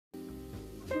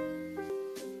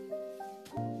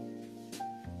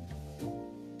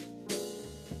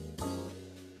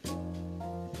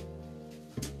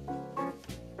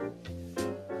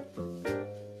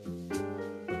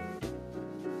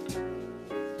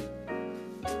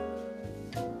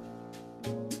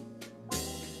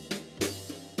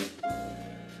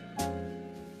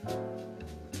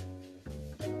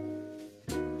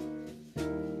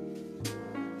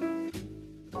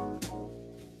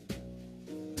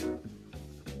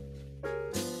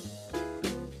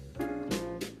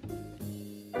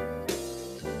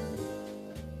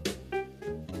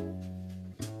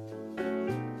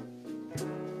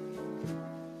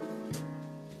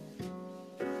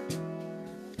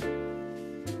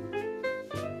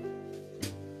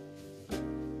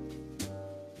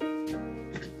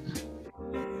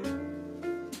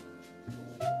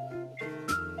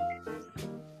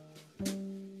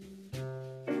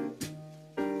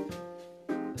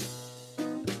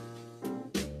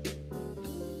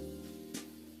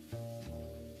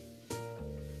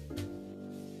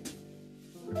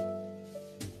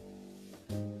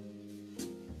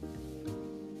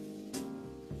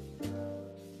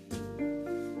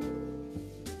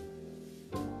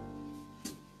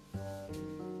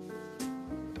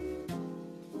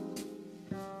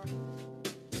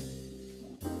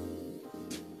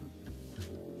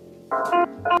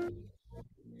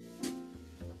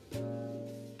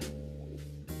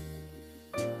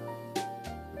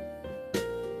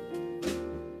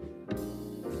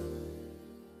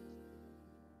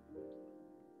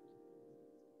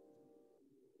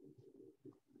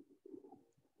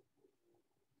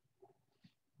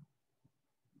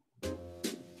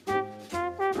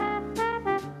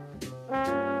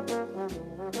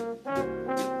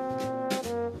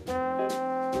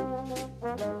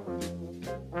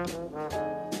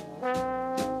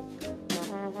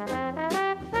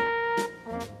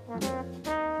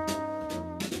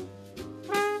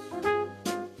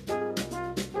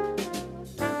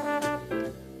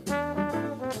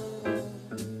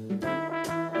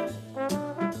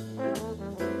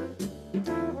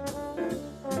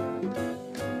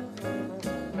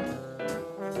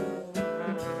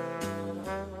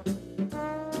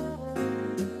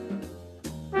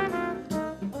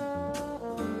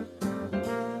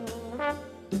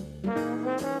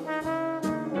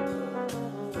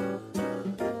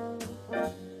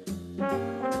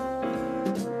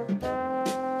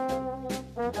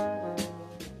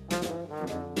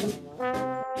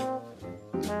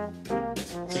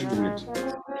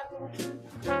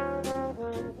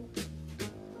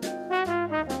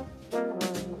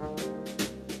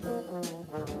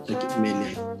email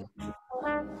yakhe.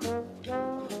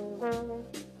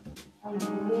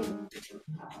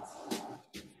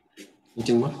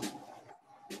 Njengoba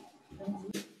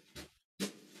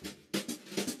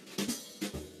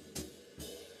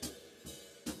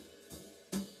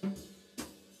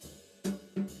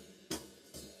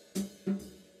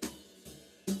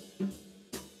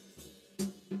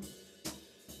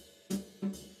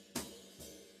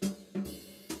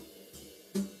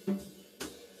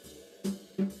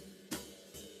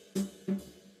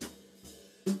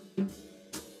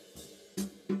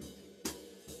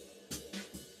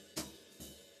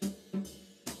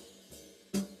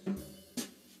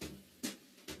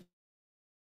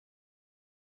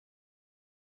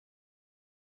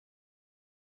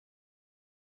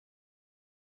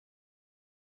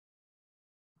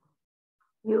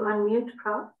You unmute,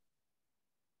 Prof.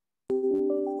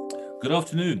 Good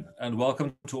afternoon and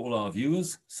welcome to all our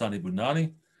viewers. Sani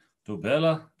Bunani,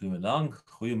 Dobela, Dumelang,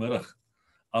 Goeiemiddag.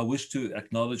 I wish to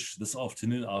acknowledge this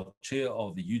afternoon our chair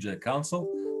of the UJ Council,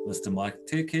 Mr. Mike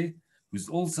Teke, who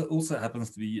also happens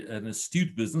to be an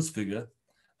astute business figure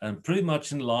and pretty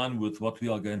much in line with what we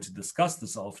are going to discuss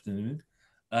this afternoon.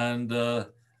 And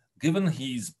given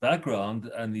his background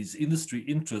and his industry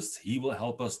interests, he will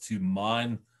help us to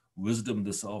mine wisdom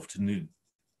this afternoon.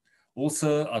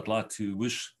 Also, I'd like to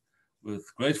wish with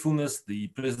gratefulness the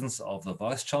presence of the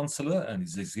Vice Chancellor and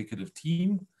his executive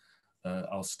team,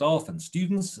 our staff and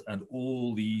students, and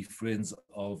all the friends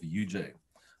of UJ.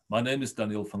 My name is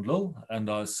Daneel van Lill, and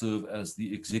I serve as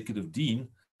the Executive Dean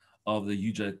of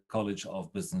the UJ College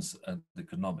of Business and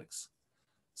Economics.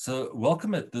 So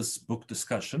welcome at this book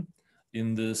discussion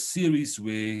in the series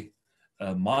where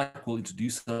Mike will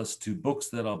introduce us to books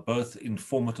that are both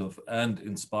informative and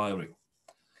inspiring.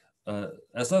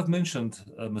 As I've mentioned,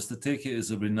 Mr. Teke is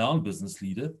a renowned business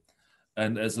leader,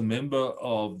 and as a member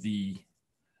of the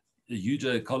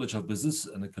UJ College of Business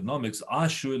and Economics, I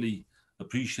surely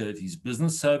appreciate his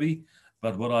business savvy,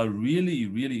 but what I really,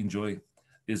 really enjoy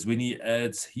is when he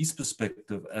adds his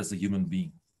perspective as a human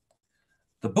being.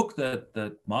 The book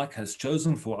that Mike has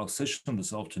chosen for our session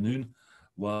this afternoon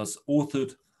was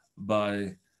authored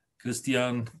by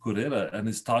Cristiane Correa and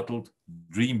is titled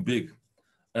Dream Big.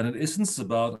 And in essence,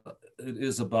 it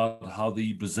is about how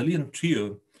the Brazilian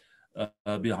trio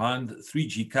behind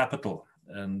 3G Capital,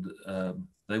 and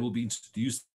they will be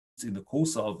introduced in the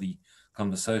course of the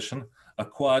conversation,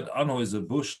 acquired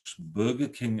Anheuser-Busch, Burger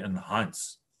King, and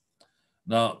Heinz.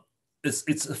 Now,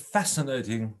 it's a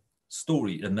fascinating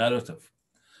story, a narrative,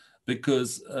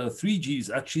 because 3G is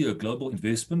actually a global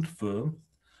investment firm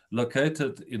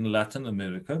located in Latin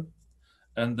America,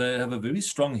 and they have a very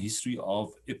strong history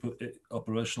of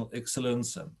operational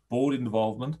excellence and board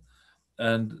involvement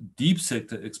and deep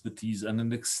sector expertise and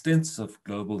an extensive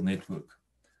global network.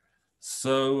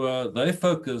 So they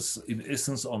focus in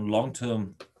essence on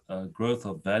long-term growth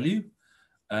of value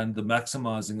and the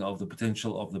maximizing of the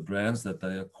potential of the brands that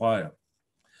they acquire.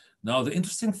 Now, the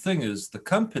interesting thing is the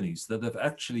companies that they've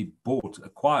actually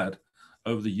acquired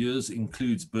over the years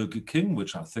includes Burger King,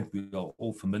 which I think we are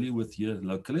all familiar with here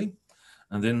locally.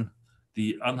 And then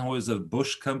the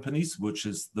Anheuser-Busch companies, which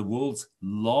is the world's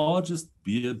largest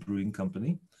beer brewing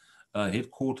company,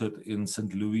 headquartered in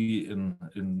St. Louis in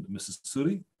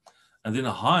Missouri. And then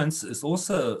Heinz is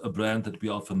also a brand that we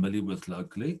are familiar with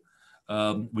locally.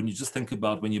 When you just think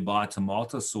about when you buy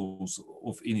tomato sauce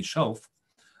off any shelf,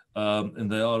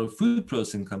 and they are a food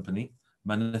processing company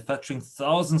manufacturing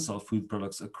thousands of food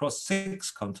products across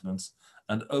 6 continents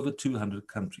and over 200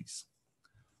 countries.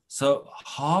 So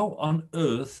how on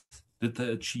earth did they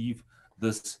achieve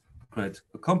this great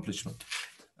accomplishment?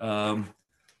 What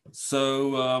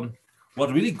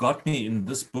really got me in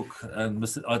this book, and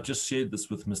I just shared this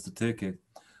with Mr. Teke,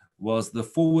 was the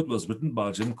foreword was written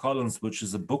by Jim Collins, which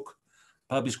is a book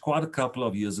published quite a couple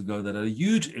of years ago that had a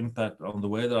huge impact on the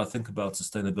way that I think about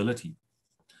sustainability.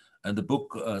 And the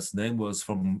book's name was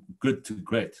From Good to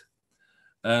Great.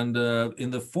 And in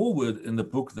the foreword in the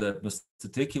book that Mr.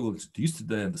 Teke will introduce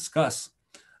today and discuss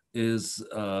is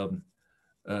Paulo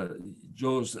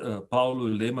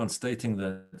Lemann stating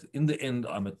that in the end,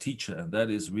 I'm a teacher, and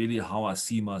that is really how I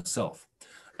see myself.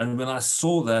 And when I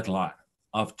saw that line,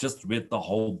 I've just read the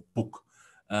whole book,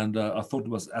 and I thought it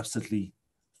was absolutely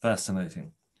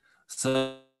fascinating.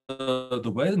 So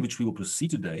the way in which we will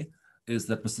proceed today is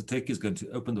that Mr. Teke is going to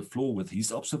open the floor with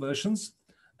his observations,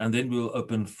 and then we'll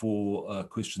open for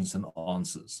questions and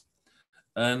answers.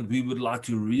 And we would like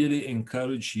to really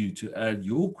encourage you to add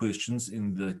your questions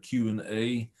in the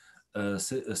Q&A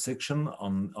section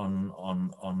on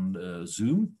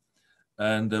Zoom.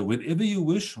 And whenever you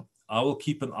wish, I will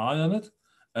keep an eye on it.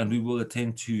 and we will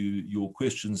attend to your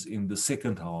questions in the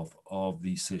second half of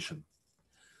the session.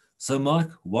 So, Mike,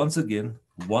 once again,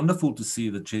 wonderful to see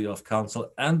the Chair of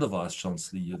Council and the Vice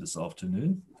Chancellor here this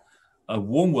afternoon. A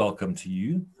warm welcome to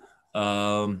you.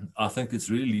 I think it's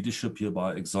really leadership here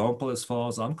by example as far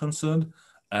as I'm concerned,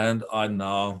 and I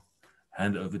now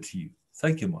hand over to you.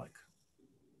 Thank you, Mike.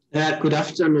 Good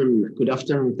afternoon. Good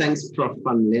afternoon. Thanks, Prof.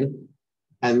 Van Lill.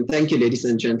 And thank you, ladies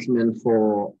and gentlemen,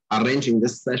 for arranging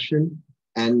this session.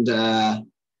 And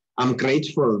I'm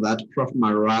grateful that Prof.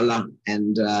 Marwala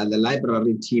and the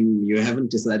library team, you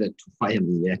haven't decided to fire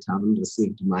me yet. I haven't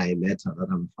received my letter that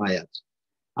I'm fired.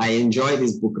 I enjoy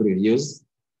these book reviews,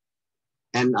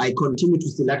 and I continue to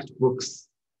select books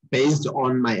based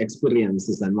on my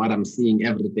experiences and what I'm seeing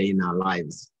every day in our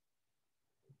lives.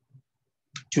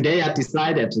 Today, I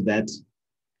decided that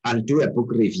I'll do a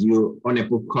book review on a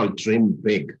book called Dream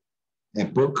Big, a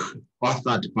book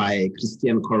authored by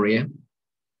Cristiane Correa.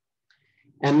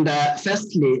 And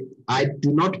firstly, I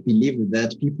do not believe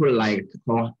that people like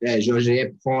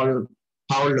Jorge,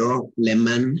 Paulo,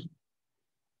 Lemann,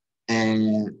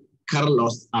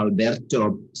 Carlos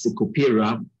Alberto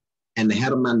Sicupira, and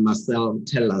Herman Marcel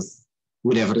tell us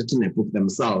would have written a book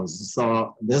themselves.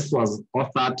 So this was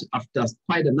authored after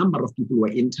quite a number of people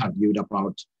were interviewed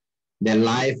about the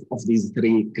life of these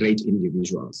three great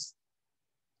individuals.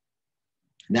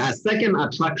 The second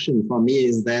attraction for me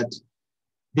is that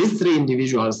these three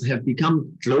individuals have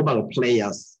become global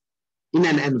players in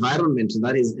an environment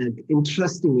that is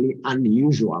interestingly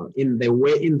unusual in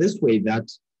this way that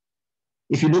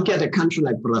if you look at a country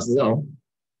like Brazil,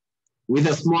 with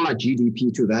a smaller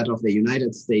GDP to that of the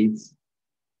United States,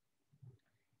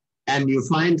 and you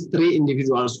find three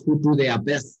individuals who do their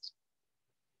best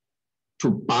to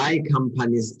buy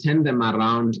companies, turn them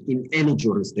around in any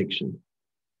jurisdiction.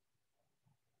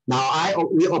 Now,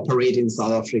 we operate in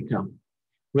South Africa.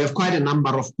 We have quite a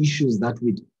number of issues that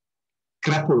we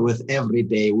grapple with every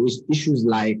day, with issues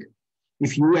like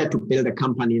if you were to build a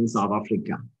company in South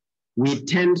Africa, we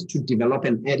tend to develop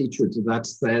an attitude that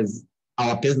says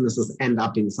our businesses end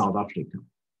up in South Africa.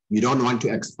 You don't want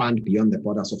to expand beyond the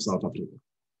borders of South Africa.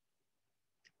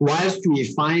 Whilst we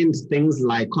find things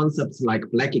like concepts like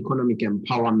Black economic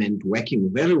empowerment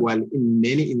working very well in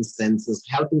many instances,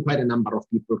 helping quite a number of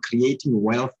people, creating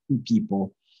wealthy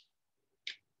people,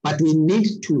 but we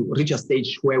need to reach a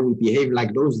stage where we behave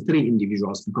like those three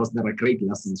individuals because there are great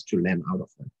lessons to learn out of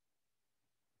them.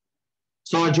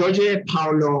 So Jorge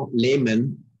Paulo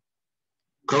Lemann,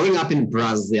 growing up in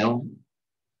Brazil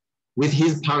with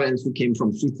his parents who came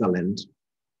from Switzerland,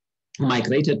 who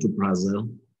migrated to Brazil,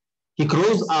 he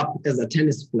grows up as a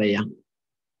tennis player.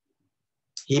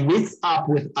 He meets up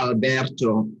with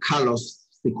Alberto Carlos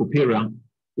Sicupira.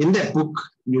 In the book,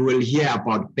 you will hear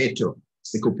about Beto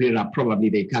Sicupira. Probably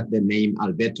they cut the name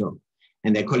Alberto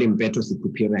and they call him Beto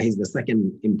Sicupira. He's the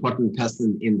second important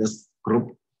person in this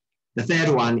group. The third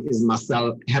one is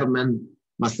Marcel, Herman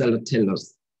Marcel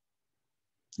Tellers.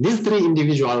 These three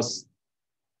individuals,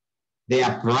 they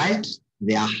are bright,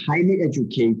 they are highly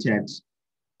educated,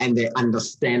 and they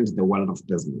understand the world of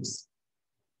business.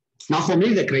 Now, for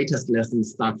me, the greatest lesson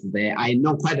starts there. I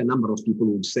know quite a number of people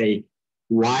would say,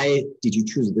 why did you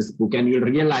choose this book? And you'll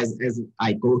realize as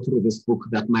I go through this book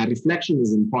that my reflection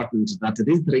is important, that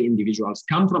these three individuals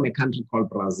come from a country called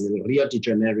Brazil, Rio de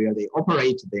Janeiro. They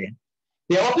operate there.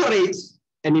 They operate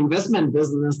an investment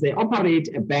business. They operate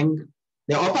a bank.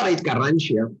 They operate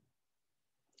Garantia.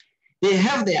 They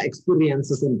have their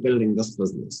experiences in building this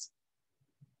business.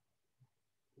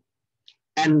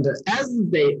 And as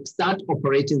they start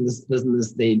operating this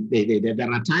business,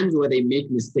 there are times where they make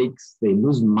mistakes, they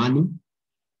lose money.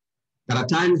 There are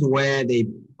times where they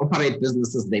operate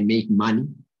businesses, they make money.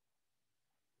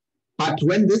 But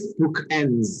when this book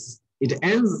ends, it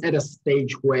ends at a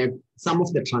stage where some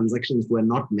of the transactions were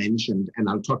not mentioned, and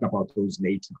I'll talk about those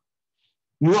later.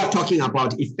 You are talking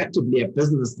about effectively a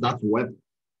business that's worth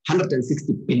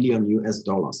 160 billion US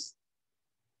dollars.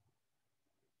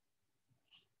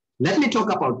 Let me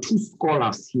talk about two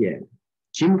scholars here,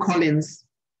 Jim Collins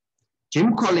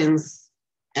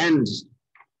and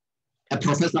a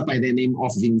professor by the name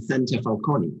of Vincente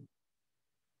Falconi.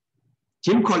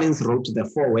 Jim Collins wrote the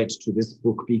foreword to this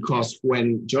book because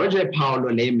when Jorge Paulo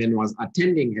Lemann was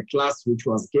attending a class which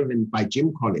was given by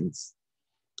Jim Collins,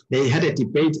 they had a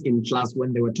debate in class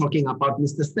when they were talking about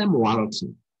Mr. Sam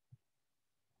Walton.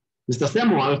 Mr.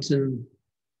 Sam Walton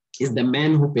is the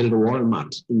man who built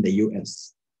Walmart in the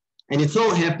US. And it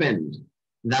so happened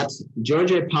that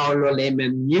Jorge Paulo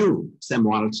Lemann knew Sam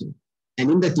Walton. And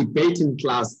in the debate in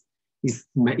class,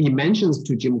 he mentions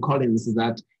to Jim Collins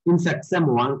that In fact, Sam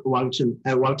Walton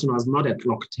was not a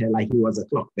clock teller, he was a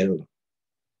clock builder.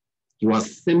 He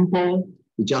was simple,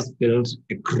 he just built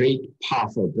a great,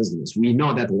 powerful business. We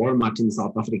know that Walmart in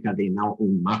South Africa, they now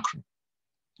own Macro,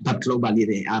 but globally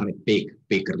they are a big,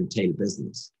 big retail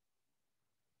business.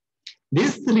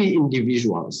 These three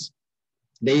individuals,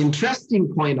 the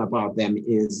interesting point about them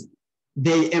is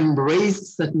they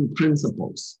embrace certain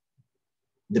principles.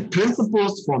 The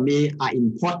principles for me are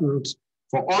important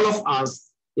for all of us.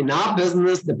 In our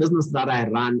business, the business that I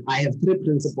run, I have three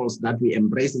principles that we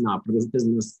embrace in our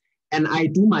business. And I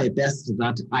do my best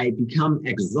that I become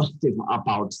exhaustive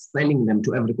about selling them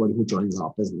to everybody who joins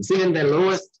our business. Even the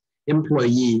lowest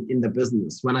employee in the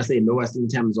business, when I say lowest in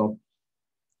terms of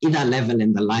either level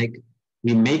and the like,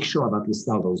 we make sure that we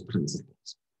sell those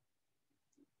principles.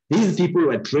 These people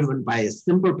were driven by a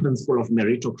simple principle of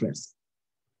meritocracy.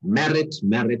 Merit,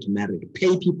 merit, merit.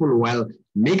 Pay people well,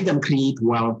 make them create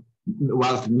wealth,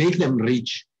 make them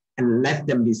rich, and let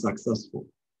them be successful.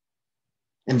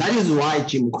 And that is why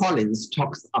Jim Collins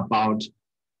talks about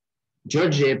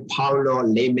Jorge, Paulo,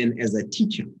 Lemann as a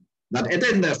teacher. That at the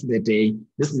end of the day,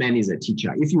 this man is a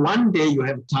teacher. If one day you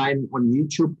have time on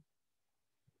YouTube,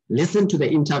 listen to the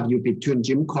interview between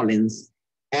Jim Collins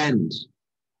and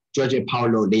Jorge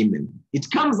Paulo Lemann. It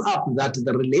comes up that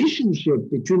the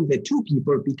relationship between the two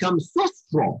people becomes so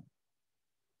strong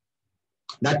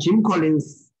that Jim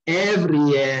Collins every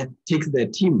year takes the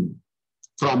team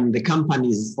from the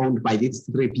companies owned by these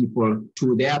three people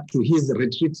to his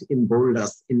retreat in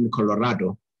Boulders in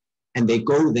Colorado. And they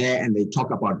go there and they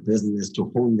talk about business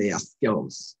to hone their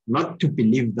skills, not to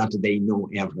believe that they know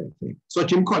everything. So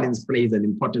Jim Collins plays an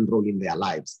important role in their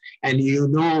lives. And you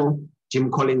know, Jim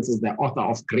Collins is the author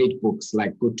of great books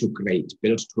like Good to Great,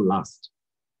 Built to Last.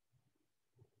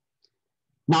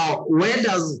 Now, where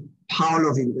does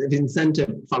Paulo Vicente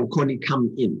Falcone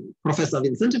come in? Professor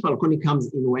Vicente Falcone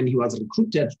comes in when he was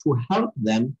recruited to help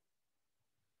them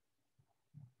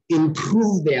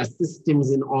improve their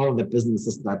systems in all the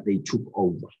businesses that they took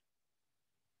over.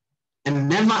 And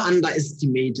never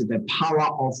underestimate the power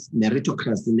of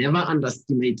meritocracy, never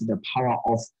underestimate the power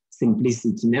of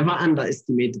simplicity, never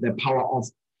underestimate the power of,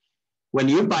 when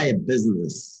you buy a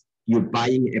business, you're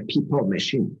buying a people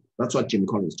machine. That's what Jim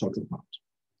Collins talks about.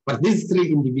 But these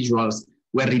three individuals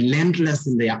were relentless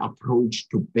in their approach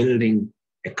to building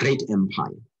a great empire.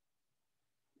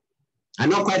 I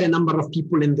know quite a number of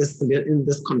people in this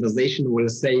conversation will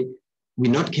say,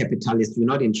 we're not capitalists, we're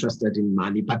not interested in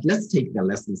money, but let's take the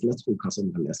lessons, let's focus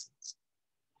on the lessons.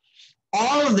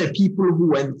 All the people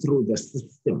who went through the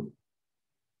system,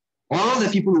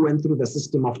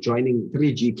 of joining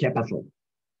 3G Capital,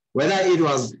 whether it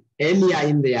was earlier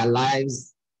in their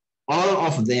lives, all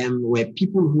of them were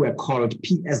people who were called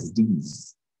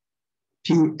PSDs.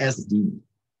 PSD.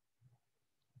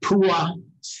 Poor,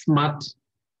 smart,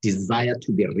 desire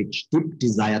to be rich, deep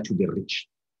desire to be rich.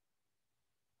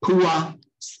 Poor,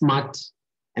 smart,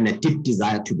 and a deep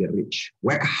desire to be rich.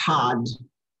 Work hard,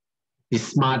 be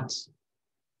smart.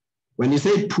 When you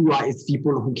say poor, it's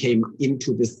people who came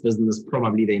into this business,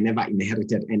 probably they never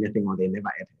inherited anything or they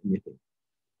never had anything.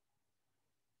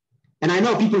 And I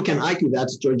know people can argue that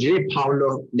Jorge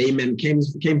Paulo Lemann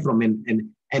came from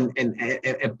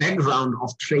a background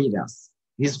of traders.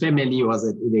 His family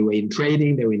they were in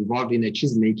trading, they were involved in a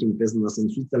cheese-making business in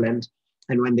Switzerland.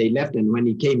 And when they left and when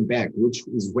he came back, which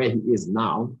is where he is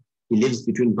now, he lives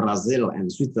between Brazil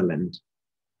and Switzerland.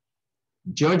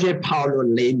 Jorge Paulo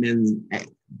Lemann,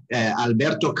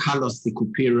 Alberto Carlos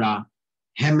Sicupira,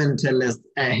 Marcelo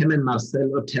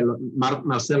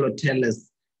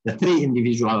Teles, the three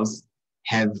individuals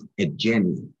have a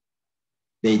journey.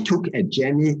 They took a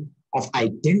journey of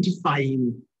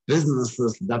identifying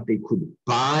businesses that they could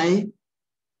buy,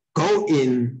 go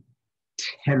in,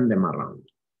 turn them around.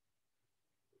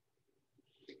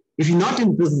 If you're not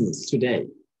in business today,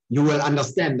 you will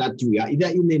understand that you are either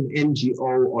in an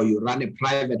NGO or you run a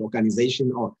private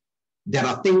organization, or there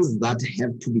are things that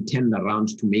have to be turned around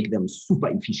to make them super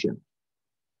efficient.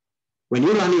 When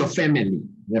you run your family,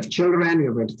 you have children,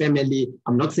 you have a family,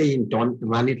 I'm not saying don't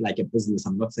run it like a business.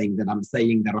 I'm not saying that. I'm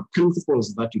saying there are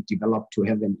principles that you develop to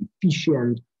have an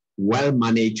efficient,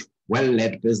 well-managed,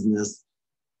 well-led business.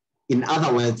 In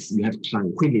other words, you have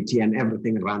tranquility and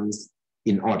everything runs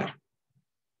in order.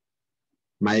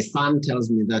 My son tells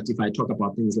me that if I talk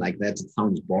about things like that, it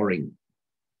sounds boring.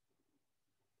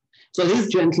 So this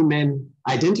gentleman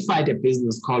identified a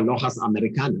business called Lojas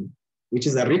Americana, which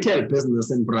is a retail business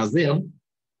in Brazil.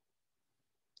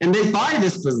 And they buy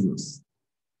this business.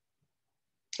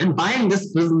 And buying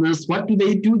this business, what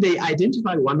do? They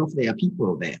identify one of their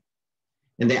people there.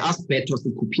 And they ask Beto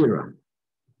Sicupira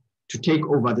to take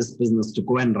over this business, to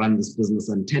go and run this business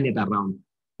and turn it around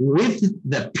with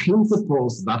the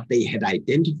principles that they had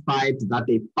identified, that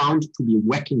they found to be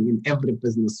working in every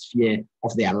business sphere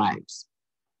of their lives.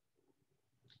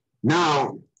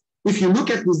 Now, if you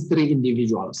look at these three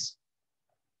individuals,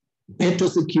 Beto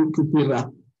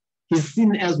Sicupira, he's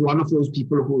seen as one of those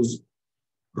people who's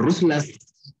ruthless,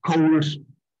 cold,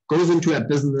 goes into a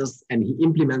business and he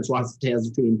implements what he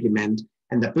has to implement,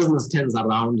 and the business turns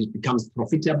around, it becomes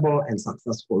profitable and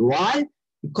successful. Why?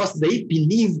 Because they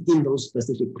believe in those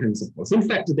specific principles. In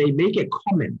fact, they make a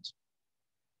comment.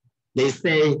 They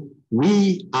say,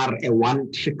 we are a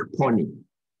one-trick pony.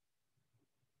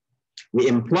 We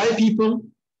employ people,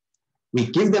 we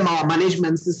give them our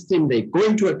management system, they go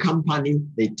into a company,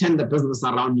 they turn the business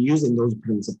around using those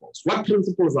principles. What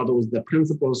principles are those? The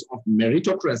principles of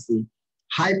meritocracy,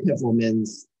 high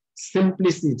performance,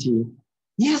 simplicity.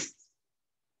 Yes,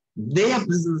 their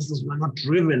businesses were not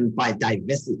driven by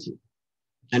diversity,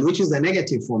 and which is a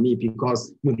negative for me,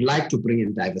 because you'd like to bring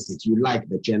in diversity. You like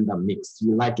the gender mix.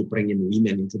 You like to bring in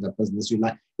women into the business. You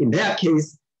like, in their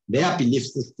case, their belief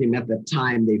system at the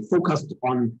time, they focused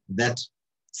on that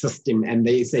system and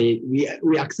they say, we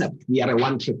accept, we are a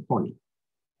one-trick pony.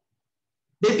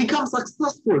 They become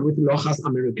successful with Lojas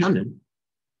Americana,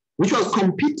 which was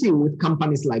competing with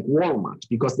companies like Walmart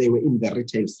because they were in the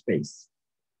retail space.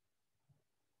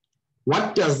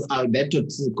 What does Alberto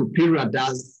Sicupira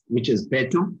does, which is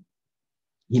Beto?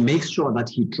 He makes sure that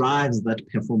he drives that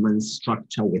performance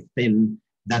structure within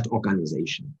that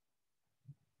organization.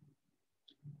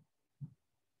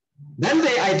 Then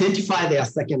they identify their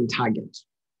second target.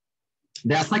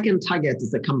 Their second target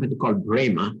is a company called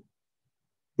Brahma.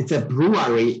 It's a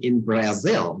brewery in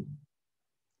Brazil.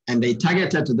 And they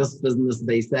targeted this business.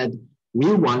 They said,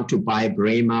 we want to buy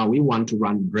Brahma, we want to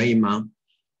run Brahma,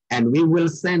 and we will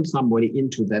send somebody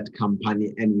into that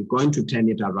company and we're going to turn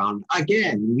it around.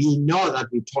 Again, we know that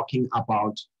we're talking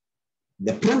about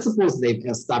the principles they've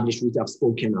established, which I've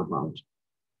spoken about.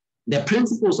 The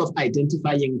principles of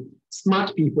identifying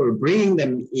smart people, bringing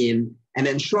them in and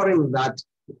ensuring that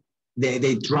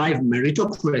they drive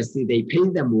meritocracy, they pay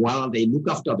them well, they look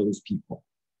after those people.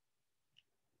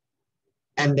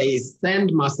 And they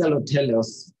send Marcel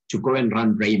to go and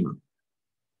run Brahma.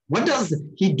 What does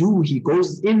he do? He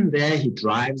goes in there, he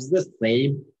drives the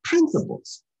same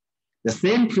principles. The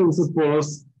same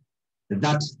principles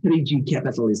that 3G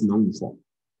Capital is known for.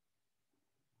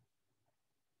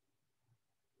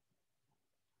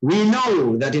 We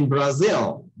know that in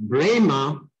Brazil,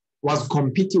 Brahma was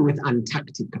competing with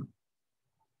Antarctica.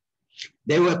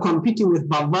 They were competing with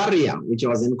Bavaria, which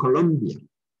was in Colombia.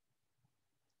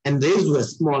 And those were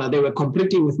smaller. They were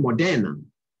competing with Modena,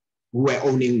 who were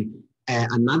owning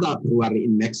another brewery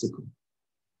in Mexico.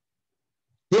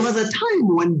 There was a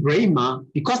time when Brahma,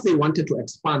 because they wanted to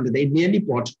expand, they nearly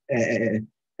bought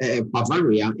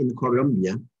Bavaria in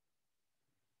Colombia,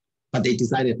 but they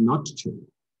decided not to.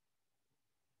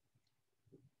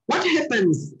 What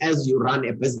happens as you run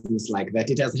a business like that?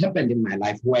 It has happened in my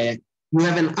life where you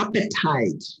have an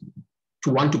appetite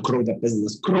to want to grow the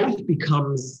business. Growth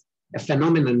becomes a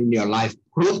phenomenon in your life.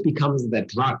 Growth becomes the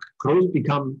drug. Growth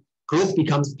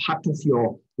becomes part of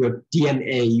your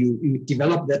DNA. You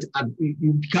develop that,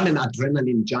 you become an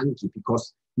adrenaline junkie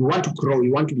because you want to grow,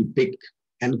 you want to be big.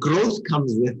 And growth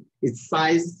comes with its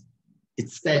size,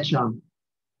 its stature,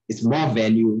 its more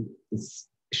value, its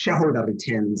shareholder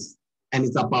returns, and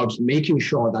it's about making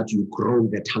sure that you grow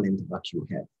the talent that you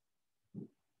have.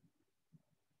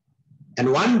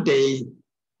 And one day,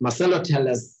 Marcel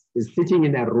is sitting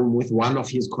in a room with one of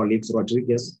his colleagues,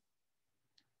 Rodriguez,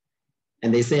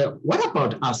 and they say, what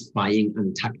about us buying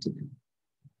Antarctica?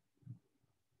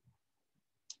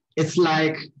 It's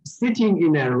like sitting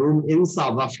in a room in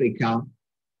South Africa,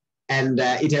 and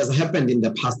it has happened in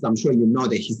the past. I'm sure you know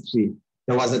the history.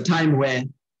 There was a time where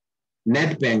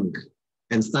Nedbank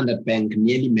and Standard Bank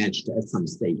nearly merged at some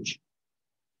stage.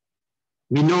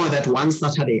 We know that one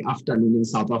Saturday afternoon in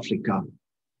South Africa,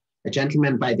 a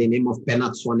gentleman by the name of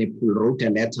Bernard Swanepoel wrote a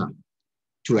letter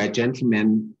to a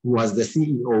gentleman who was the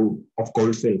CEO of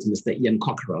Goldfields, Mr. Ian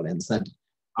Cockrell, and said,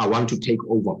 I want to take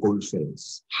over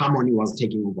Goldfields. Harmony was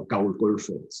taking over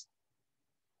Goldfields.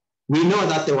 We know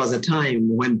that there was a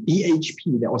time when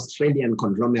BHP, the Australian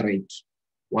conglomerate,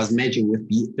 was merging with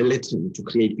Billiton to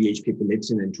create BHP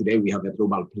Billiton, and today we have a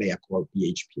global player called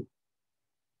BHP.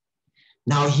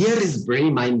 Now here is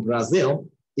Brahma in Brazil.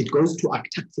 It goes to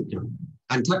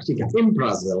Antarctica in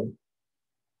Brazil,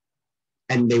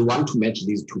 and they want to merge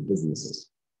these two businesses.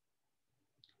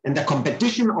 And the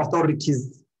competition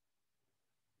authorities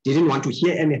didn't want to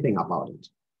hear anything about it.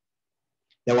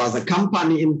 There was a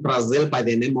company in Brazil by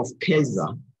the name of Kaiser.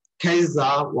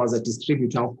 Kaiser was a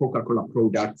distributor of Coca-Cola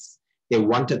products. They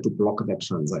wanted to block the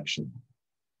transaction.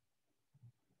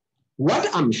 What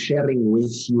I'm sharing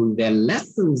with you, the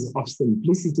lessons of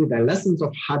simplicity, the lessons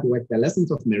of hard work, the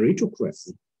lessons of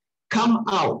meritocracy come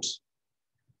out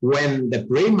when the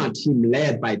Bremer team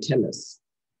led by Tellus,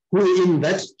 who in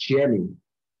that journey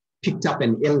picked up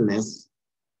an illness,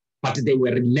 but they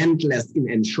were relentless in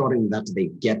ensuring that they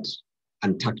get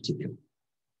Antarctica.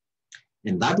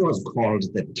 And that was called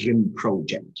the Dream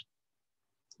Project.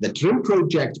 The Dream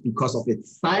Project, because of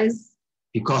its size,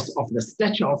 because of the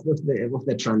stature of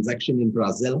the transaction in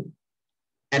Brazil,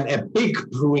 and a big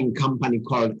brewing company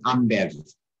called Ambev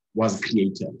was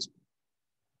created.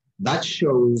 That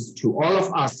shows to all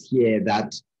of us here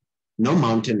that no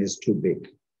mountain is too big.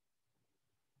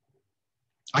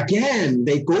 Again,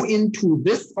 they go into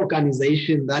this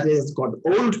organization that has got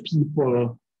old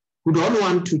people who don't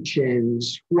want to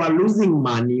change, who are losing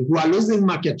money, who are losing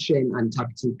market share in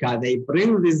Antarctica. They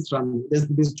bring these two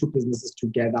businesses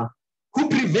together. Who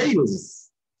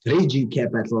prevails? 3G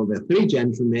Capital, the three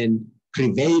gentlemen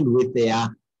prevail with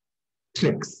their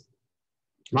tricks.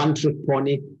 One trick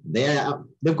pony,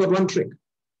 they've got one trick.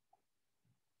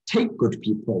 Take good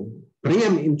people, bring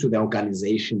them into the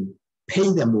organization,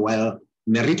 pay them well,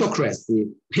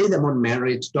 meritocracy, pay them on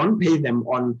merit, don't pay them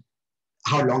on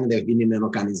how long they've been in an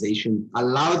organization,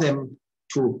 allow them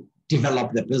to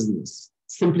develop the business.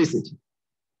 Simplicity.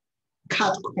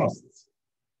 Cut costs.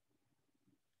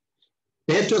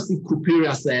 Beto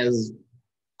Sicupira says,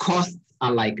 costs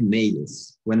are like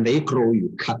nails. When they grow,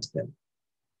 you cut them.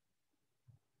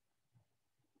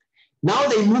 Now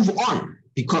they move on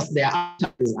because their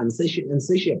appetite is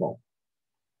insatiable.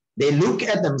 They look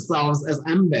at themselves as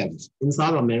Ambev in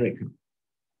South America.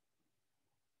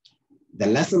 The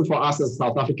lesson for us as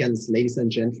South Africans, ladies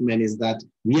and gentlemen, is that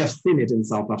we have seen it in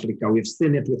South Africa. We've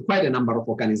seen it with quite a number of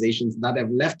organizations that have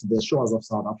left the shores of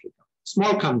South Africa.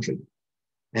 Small country,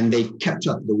 and they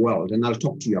captured the world. And I'll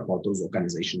talk to you about those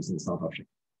organizations in South Africa.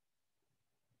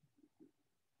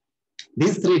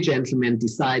 These three gentlemen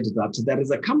decided that there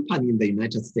is a company in the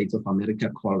United States of America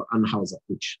called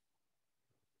Anheuser-Busch.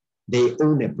 They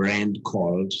own a brand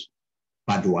called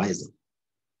Budweiser.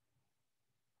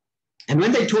 And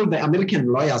when they told the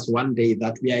American lawyers one day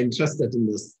that we are interested in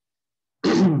this,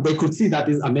 they could see that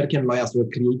these American lawyers were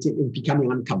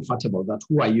becoming uncomfortable, that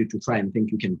who are you to try and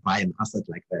think you can buy an asset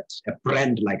like that, a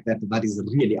brand like that, that is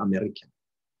really American.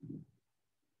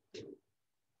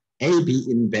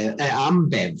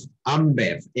 Ambev,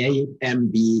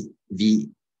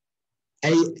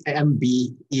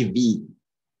 AMBEV,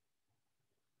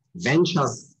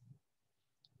 ventures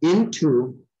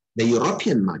into the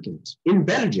European market in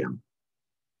Belgium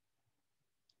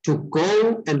to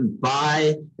go and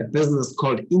buy a business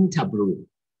called Interbrew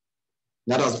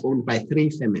that was owned by three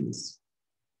families.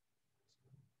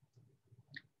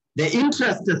 The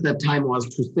interest at the time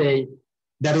was to say,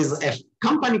 there is a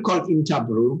company called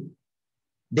Interbrew.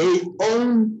 They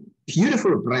own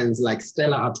beautiful brands like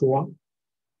Stella Artois.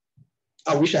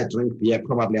 I wish I drank beer.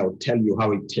 Probably I would tell you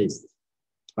how it tastes,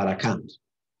 but I can't.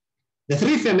 The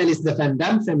three families, the Van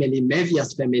Damme family,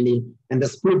 Mevius family, and the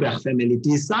Spielberg family,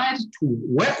 decide to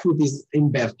work with these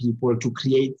InBev people to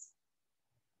create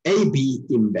AB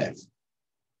InBev.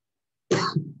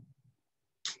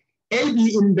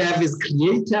 AB InBev is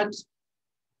created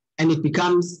and it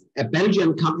becomes a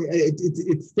Belgian company.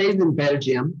 It stays in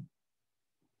Belgium.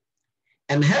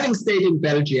 And having stayed in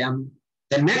Belgium,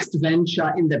 the next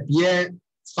venture in the beer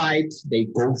fight they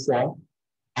go for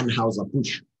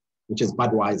Anheuser-Busch, which is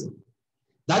Budweiser.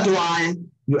 That's why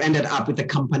you ended up with a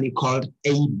company called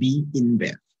AB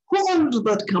InBev. Who owned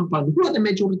that company? Who are the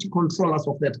majority controllers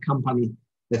of that company?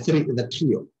 The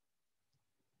trio.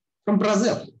 From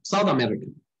Brazil, South America.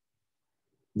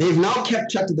 They've now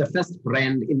captured the first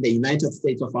brand in the United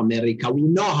States of America. We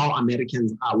know how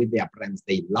Americans are with their brands.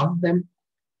 They love them.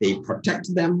 They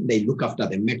protect them. They look after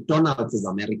them. McDonald's is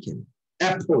American.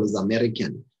 Apple is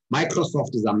American.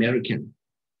 Microsoft is American.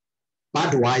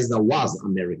 Budweiser was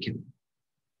American.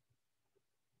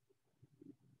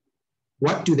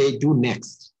 What do they do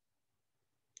next?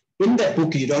 In the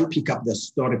book, you don't pick up the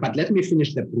story, but let me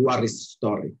finish the brewery's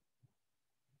story.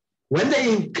 When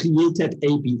they created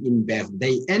AB InBev,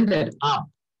 they ended up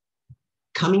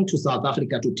coming to South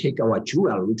Africa to take our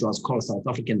jewel, which was called South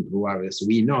African Breweries.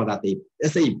 We know that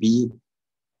SAB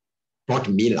bought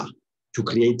Miller to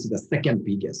create the second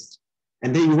biggest.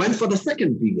 And they went for the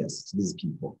second biggest, these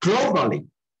people, globally.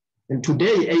 And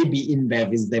today, AB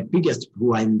InBev is the biggest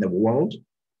brewer in the world.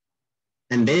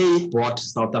 And they bought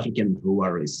South African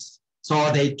breweries.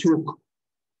 So they took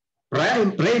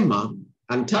Bremer,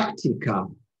 Antarctica,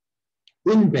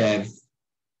 InBev,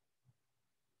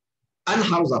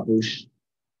 Anheuser-Busch,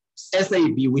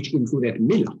 SAB, which included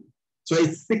Miller. So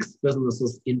it's 6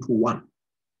 businesses into one.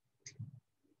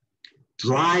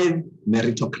 Drive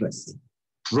meritocracy,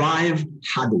 drive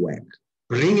hard work,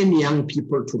 bring in young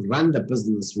people to run the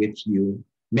business with you,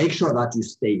 make sure that you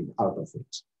stay out of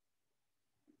it.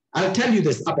 I'll tell you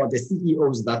this about the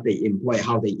CEOs that they employ,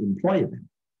 how they employ them.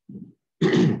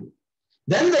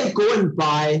 Then they go and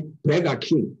buy Burger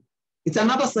King. It's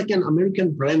another second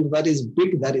American brand that is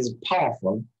big, that is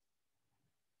powerful.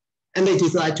 And they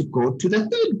decide to go to the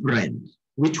third brand.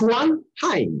 Which one?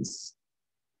 Heinz.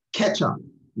 Ketchup.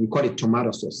 We call it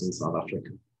tomato sauce in South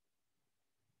Africa.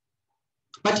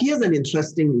 But here's an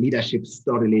interesting leadership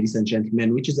story, ladies and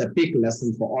gentlemen, which is a big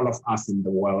lesson for all of us in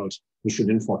the world. We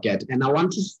shouldn't forget. And I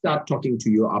want to start talking to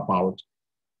you about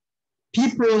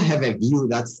people have a view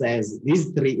that says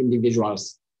these 3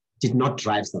 individuals did not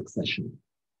drive succession,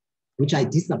 which I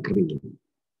disagree with.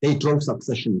 They drove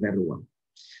succession very well.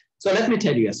 So let me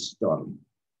tell you a story.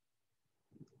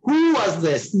 Who was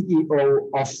the CEO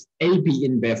of AB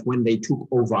InBev when they took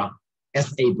over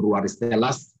SA Breweries, the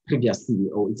last previous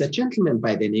CEO? It's a gentleman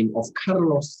by the name of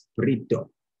Carlos Brito.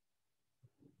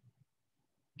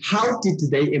 How did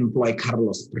they employ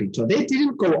Carlos Brito? They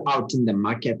didn't go out in the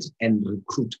market and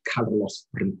recruit Carlos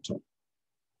Brito.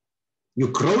 You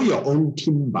grow your own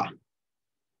timber.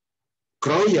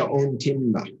 Grow your own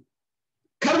timber.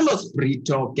 Carlos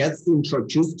Brito gets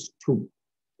introduced to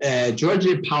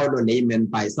Jorge Paulo Lemann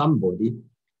by somebody.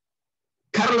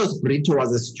 Carlos Brito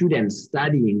was a student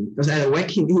studying,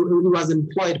 working, he was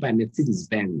employed by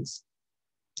Mercedes-Benz.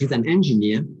 He's an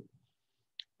engineer.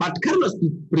 But Carlos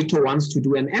Brito wants to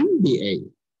do an MBA.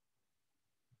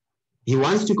 He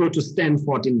wants to go to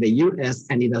Stanford in the US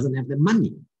and he doesn't have the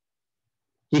money.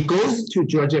 He goes to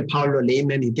Jorge Paulo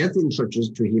Lemann, he gets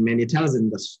introduced to him and he tells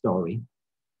him the story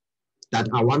that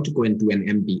I want to go and do an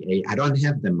MBA. I don't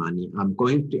have the money. I'm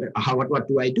going to, what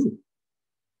do I do?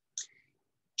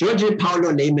 Jorge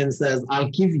Paulo Lemann says, I'll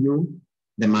give you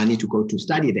the money to go to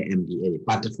study the MBA,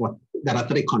 but there are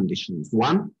 3 conditions.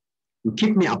 1, you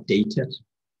keep me updated.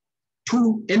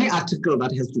 2, any article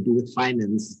that has to do with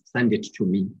finance, send it to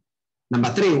me. Number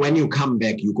 3, when you come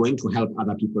back, you're going to help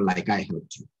other people like I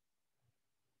helped you.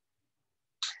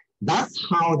 That's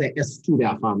how the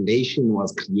Estudia Foundation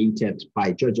was created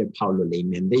by Jorge Paulo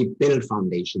Lemann. They build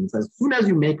foundations. As soon as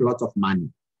you make lots of money,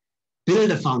 build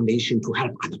a foundation to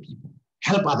help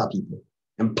other people,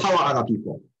 empower other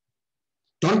people.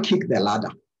 Don't kick the ladder.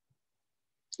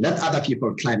 Let other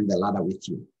people climb the ladder with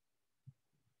you.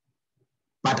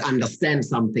 But understand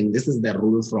something, this is the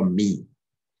rule from me.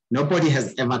 Nobody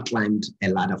has ever climbed a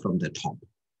ladder from the top.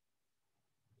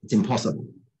 It's impossible.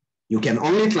 You can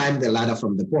only climb the ladder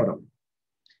from the bottom.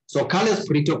 So Carlos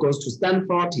Brito goes to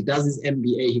Stanford, he does his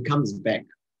MBA, he comes back.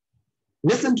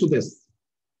 Listen to this.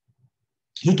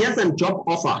 He gets a job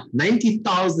offer,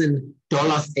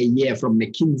 $90,000 a year from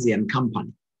McKinsey and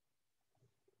Company.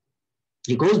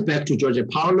 He goes back to Jorge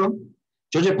Paulo.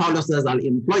 Jorge Paulo says, I'll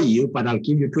employ you, but I'll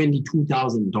give you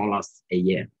 $22,000 a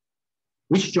year.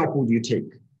 Which job would you take?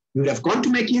 You would have gone to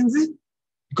McKinsey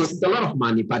because it's a lot of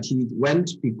money, but he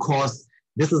went because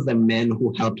this is the man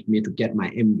who helped me to get my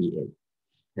MBA.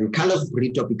 And Carlos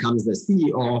Brito becomes the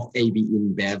CEO of AB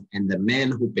InBev and the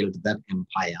man who built that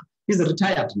empire. He's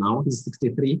retired now, he's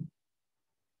 63.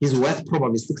 He's worth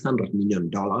probably $600 million.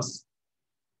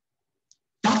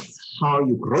 That's how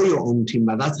you grow your own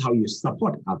timber. That's how you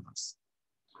support others.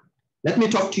 Let me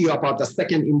talk to you about the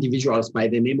second individuals by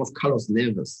the name of Carlos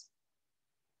Neves.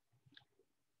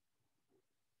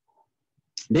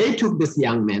 They took this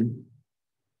young man.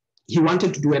 He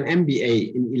wanted to do an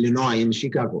MBA in Illinois, in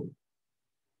Chicago.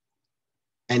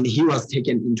 And he was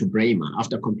taken into Bremer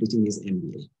after completing his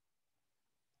MBA.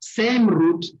 Same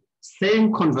route,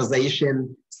 same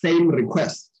conversation, same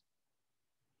request.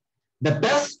 The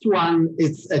best one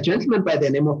is a gentleman by the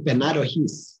name of Bernardo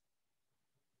His.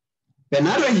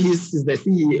 Bernardo His is the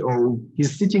CEO.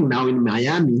 He's sitting now in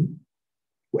Miami.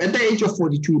 At the age of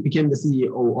 42, he became the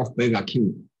CEO of Burger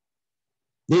King.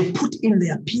 They put in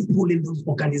their people in those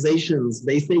organizations.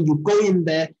 They say, you go in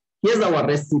there, here's our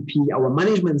recipe, our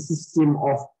management system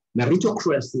of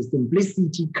meritocracy,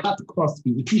 simplicity, cut costs,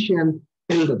 be efficient,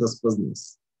 build this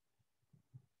business.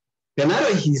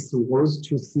 Bernardo His was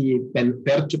to see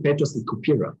Beto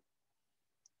Sicupira.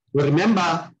 We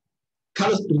remember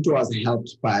Carlos Brito was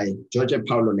helped by Jorge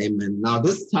Paulo Lemann. Now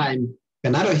this time,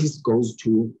 Bernardo His goes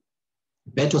to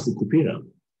Beto Sicupira.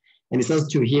 And he says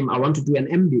to him, I want to do an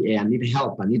MBA, I need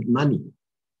help, I need money.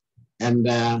 And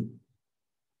Beto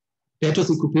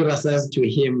Sicupira says to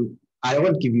him, I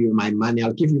won't give you my money.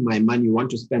 I'll give you my money. You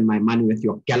want to spend my money with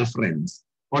your girlfriends,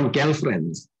 on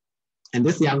girlfriends. And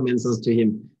this young man says to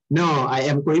him, no, I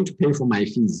am going to pay for my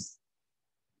fees.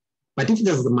 But if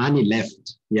there's money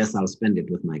left, yes, I'll spend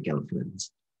it with my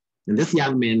girlfriends. And this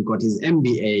young man got his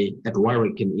MBA at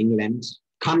Warwick in England,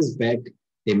 comes back,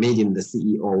 they made him the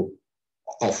CEO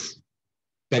of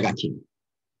Burger King.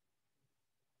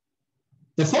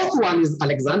 The fourth one is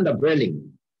Alexander Berling.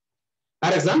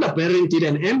 Alexander Berling did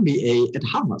an MBA at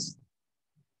Harvard.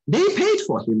 They paid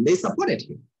for him, they supported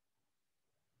him.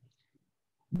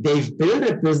 They've built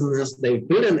a business, they've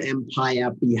built an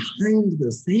empire behind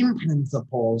the same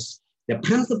principles, the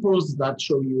principles that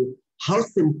show you how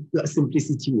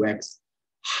simplicity works,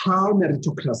 how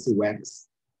meritocracy works,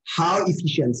 how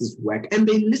efficiencies work. And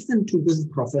they listen to these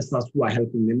professors who are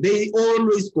helping them. They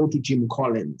always go to Jim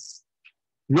Collins,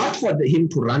 not for him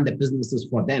to run the businesses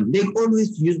for them. They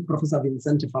always use Professor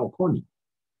Vincente Falcone.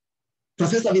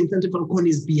 Professor Vincente Falcone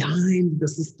is behind the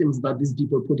systems that these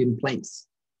people put in place.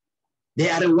 They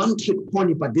are a one-trick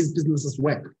pony, but these businesses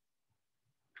work.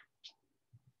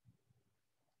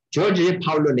 Jorge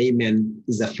Paulo Lemann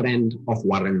is a friend of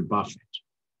Warren Buffett.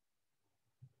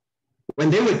 When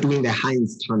they were doing the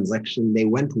Heinz transaction, they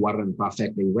went to Warren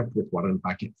Buffett, they worked with Warren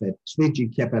Buffett,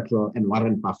 3G Capital, and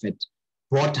Warren Buffett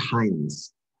bought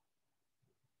Heinz.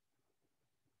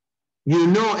 You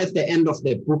know, at the end of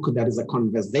the book, there is a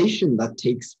conversation that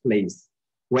takes place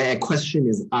where a question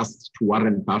is asked to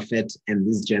Warren Buffett and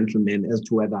this gentleman as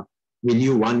to whether will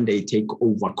you one day take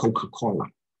over Coca-Cola?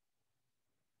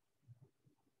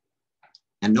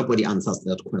 And nobody answers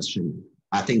that question.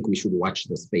 I think we should watch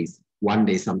the space. One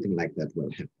day something like that will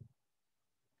happen.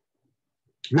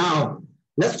 Now,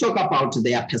 let's talk about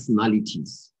their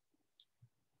personalities.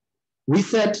 We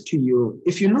said to you,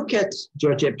 if you look at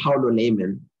Jorge Paulo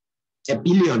Lemann, a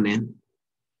billionaire,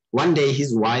 one day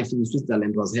his wife in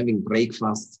Switzerland was having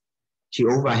breakfast. She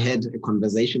overheard a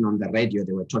conversation on the radio.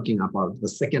 They were talking about the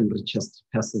second richest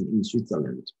person in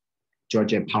Switzerland,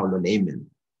 Jorge Paulo Lemann.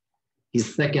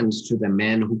 He's second to the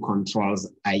man who controls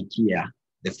IKEA,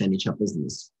 the furniture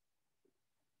business.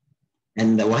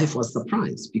 And the wife was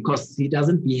surprised because he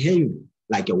doesn't behave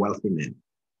like a wealthy man.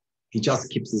 He just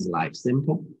keeps his life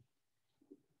simple.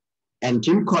 And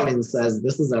Jim Collins says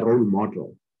this is a role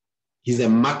model. He's a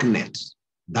magnet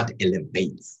that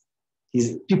elevates.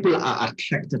 People are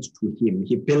attracted to him.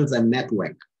 He builds a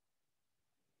network.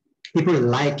 People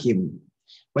like him.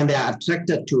 When they are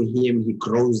attracted to him, he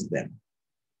grows them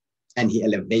and he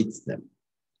elevates them.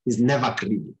 He's never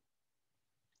greedy.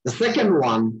 The second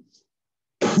one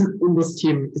in this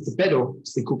team is Beto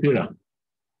Sicupira,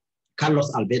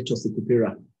 Carlos Alberto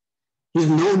Sicupira. He's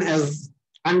known as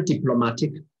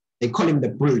undiplomatic. They call him the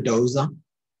bulldozer,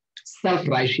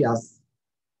 self-righteous,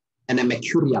 and a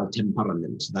mercurial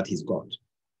temperament that he's got.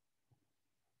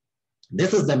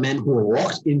 This is the man who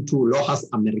walked into Lojas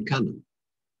Americana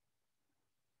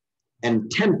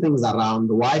and turned things around.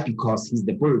 Why? Because he's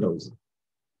the bulldozer.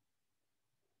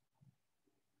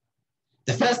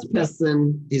 The first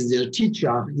person is your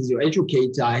teacher, he's your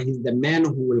educator, he's the man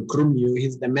who will groom you,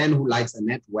 he's the man who likes a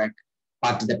network,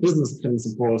 but the business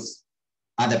principles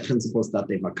are the principles that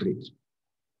they've agreed.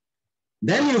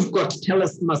 Then you've got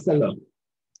Marcel,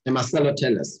 the Marcelo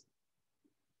Telles,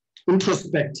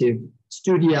 introspective,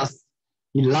 studious,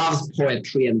 he loves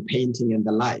poetry and painting and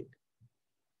the like.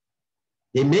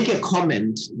 They make a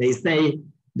comment, they say,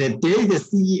 the day the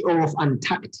CEO of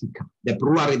Antarctica, the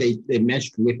brewery they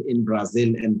merged with in Brazil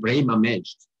and Bremer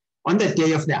merged, on the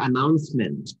day of the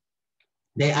announcement,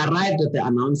 they arrived at the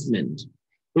announcement.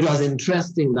 It was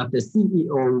interesting that the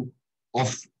CEO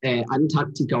of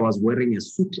Antarctica was wearing a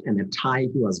suit and a tie.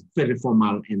 He was very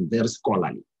formal and very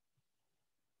scholarly.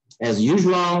 As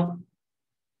usual,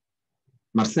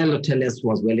 Marcelo Telles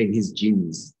was wearing his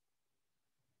jeans.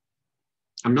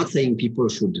 I'm not saying people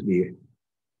should be,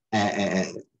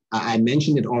 I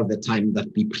mention it all the time,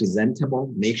 that be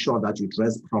presentable, make sure that you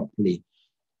dress properly,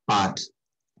 but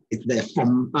it's the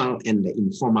formal and the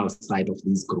informal side of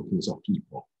these groupings of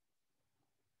people.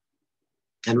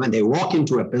 And when they walk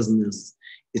into a business,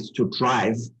 it's to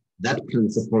drive that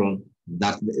principle,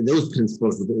 those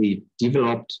principles that they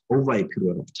developed over a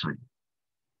period of time.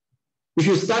 If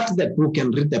you start the book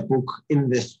and read the book in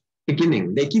the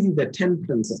beginning, they give you the 10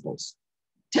 principles,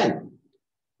 10.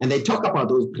 And they talk about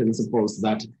those principles,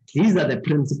 that these are the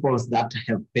principles that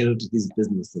have built these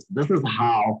businesses. This is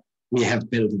how we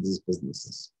have built these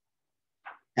businesses.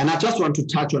 And I just want to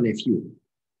touch on a few.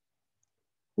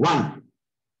 One,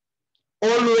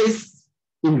 always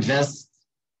invest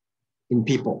in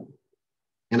people.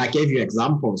 And I gave you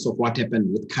examples of what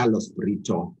happened with Carlos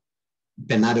Brito,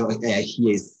 Bernardo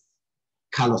Hayes,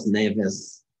 Carlos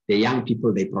Neves, the young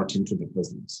people they brought into the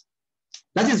business.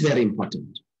 That is very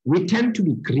important. We tend to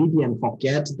be greedy and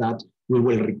forget that we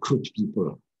will recruit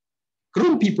people,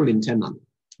 groom people internally.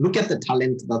 Look at the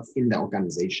talent that's in the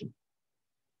organization.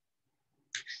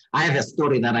 I have a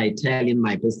story that I tell in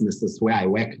my businesses where I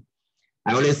work.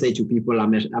 I always say to people,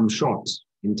 I'm short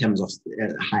in terms of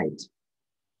height.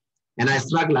 And I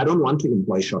struggle. I don't want to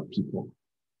employ short people.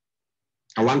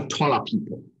 I want taller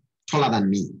people, taller than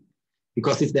me.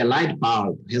 Because if the light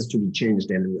bulb has to be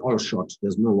changed and we're all short,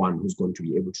 there's no one who's going to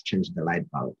be able to change the light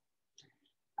bulb.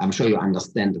 I'm sure you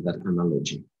understand that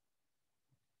analogy.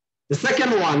 The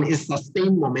second one is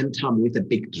sustain momentum with a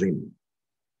big dream.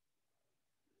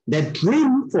 The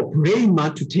dream for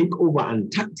Bremer to take over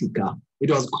Antarctica, it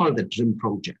was called the Dream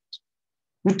Project.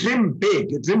 You dream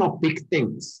big, you dream of big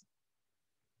things.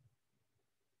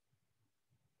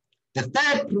 The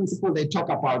third principle they talk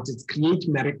about is create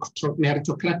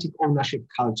meritocratic ownership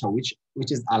culture, which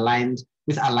is aligned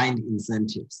with aligned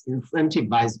incentives.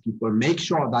 Incentivize people, make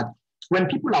sure that when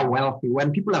people are wealthy,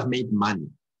 when people have made money,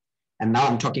 and now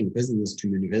I'm talking business to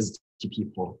university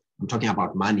people, I'm talking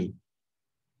about money.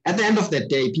 At the end of the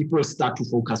day, people start to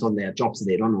focus on their jobs.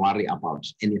 They don't worry about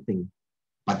anything,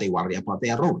 but they worry about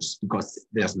their roles because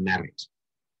there's merit.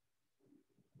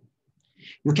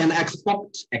 You can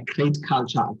export a great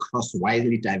culture across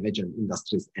widely divergent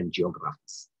industries and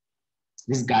geographies.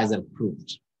 These guys have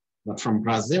proved that from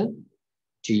Brazil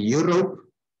to Europe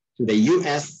to the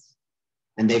US,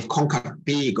 and they've conquered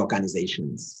big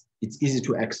organizations. It's easy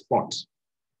to export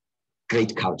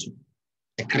great culture.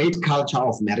 A great culture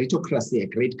of meritocracy, a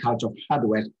great culture of hard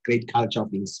work, great culture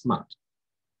of being smart.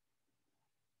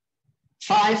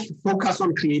 5, focus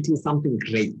on creating something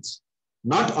great,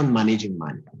 not on managing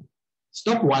money.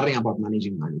 Stop worrying about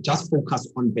managing money. Just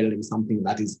focus on building something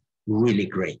that is really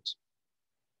great.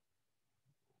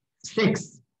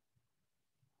 6,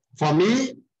 for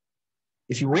me,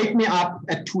 if you wake me up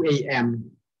at 2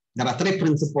 a.m., there are 3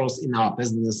 principles in our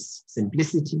business: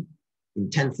 simplicity,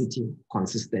 intensity,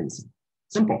 consistency.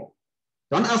 Simple.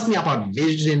 Don't ask me about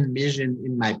vision, mission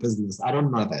in my business. I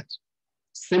don't know that.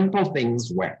 Simple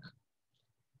things work.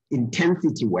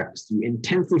 Intensity works. You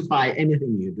intensify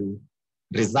anything you do.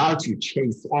 Results you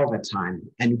chase all the time,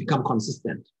 and you become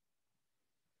consistent.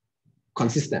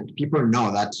 Consistent. People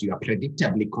know that you are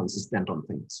predictably consistent on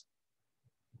things.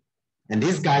 And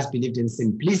these guys believed in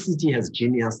simplicity has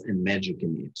genius and magic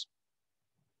in it.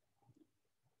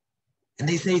 And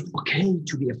they say it's okay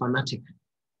to be a fanatic.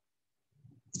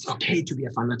 It's okay to be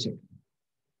a fanatic.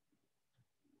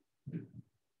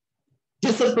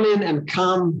 Discipline and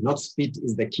calm, not speed,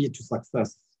 is the key to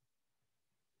success.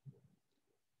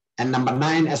 And number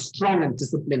 9, a strong and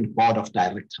disciplined board of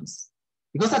directors.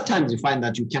 Because at times you find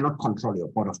that you cannot control your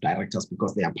board of directors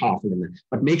because they are powerful,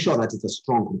 but make sure that it's a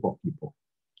strong group of people.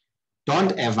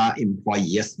 Don't ever employ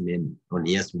yes men or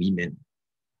yes women.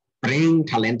 Bring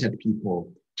talented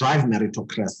people, drive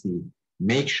meritocracy,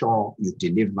 make sure you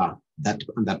deliver that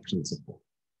on that principle.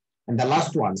 And the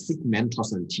last one, seek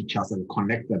mentors and teachers and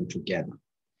connect them together.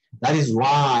 That is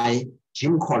why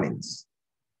Jim Collins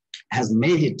has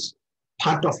made it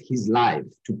part of his life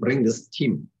to bring this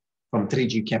team from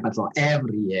 3G Capital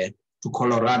every year to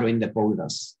Colorado in the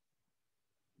boulders.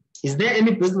 Is there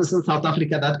any business in South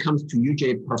Africa that comes to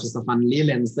UJ, Professor Van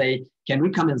Lill, and say, can we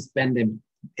come and spend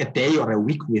a day or a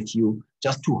week with you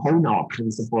just to hone our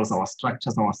principles, our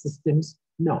structures, our systems?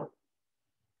 No.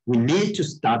 We need to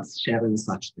start sharing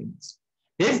such things.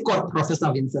 They've got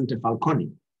Professor Vincent Falcone,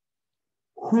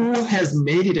 who has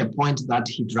made it a point that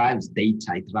he drives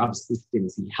data, he drives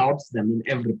systems, he helps them in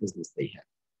every business they have.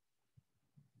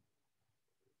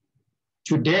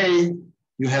 Today,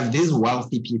 you have these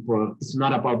wealthy people. It's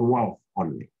not about wealth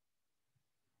only.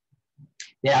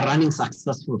 They are running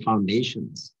successful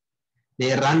foundations.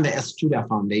 They run the Estudia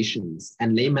foundations,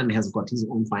 and Lemann has got his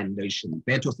own foundation.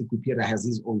 Beto Sicupira has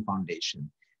his own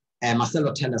foundation. Marcel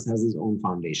has his own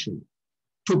foundation.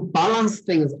 To balance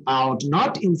things out,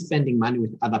 not in spending money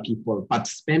with other people, but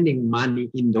spending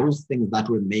money in those things that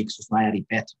will make society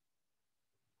better.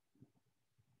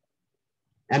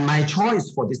 And my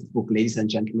choice for this book, ladies and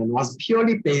gentlemen, was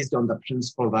purely based on the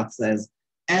principle that says,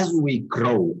 as we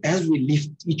grow, as we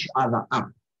lift each other up,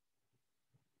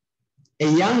 a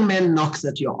young man knocks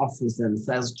at your office and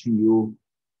says to you,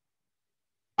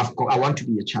 I want to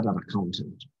be a chartered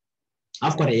accountant.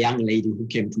 I've got a young lady who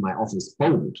came to my office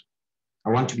bold.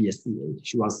 I want to be a CA.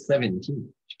 She was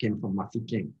 17. She came from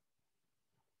Mafikeng.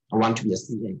 I want to be a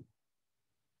CA.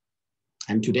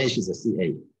 And today she's a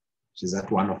CA. She's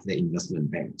at one of the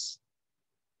investment banks.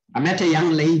 I met a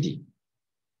young lady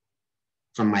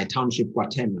from my township,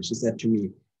 Guatemala. She said to me,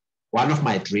 one of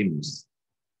my dreams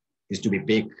is to be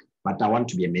big, but I want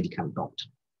to be a medical doctor.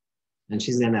 And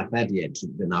she's in her third year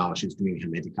now, she's doing her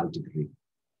medical degree.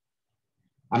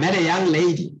 I met a young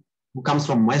lady who comes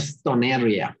from Western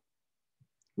area.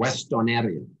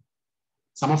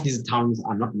 Some of these towns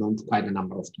are not known to quite a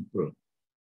number of people.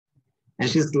 And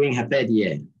she's doing her third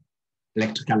year,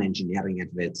 electrical engineering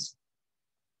at Wits.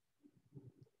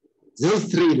 Those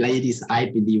three ladies, I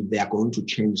believe they are going to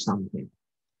change something.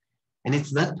 And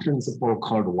it's that principle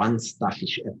called one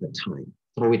starfish at the time.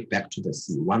 Throw it back to the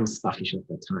sea, one starfish at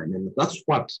the time. And that's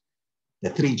what the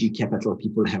 3G Capital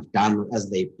people have done as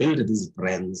they build these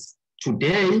brands.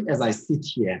 Today, as I sit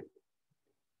here,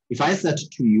 if I said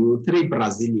to you, 3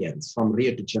 Brazilians from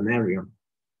Rio de Janeiro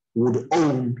would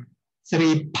own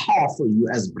 3 powerful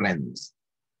US brands.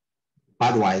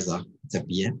 Budweiser, it's a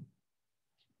beer.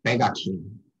 Burger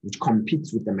King, which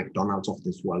competes with the McDonald's of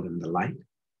this world and the like.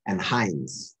 And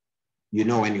Heinz. You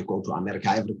know, when you go to America,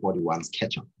 everybody wants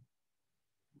ketchup.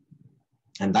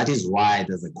 And that is why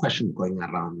there's a question going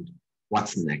around,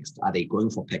 what's next? Are they going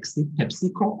for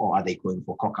PepsiCo or are they going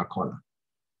for Coca-Cola?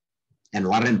 And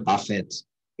Warren Buffett,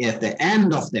 at the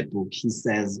end of the book, he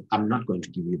says, I'm not going to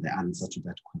give you the answer to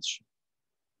that question.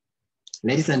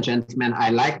 Ladies and gentlemen,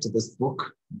 I liked this book,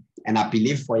 and I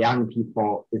believe for young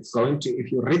people, it's going to,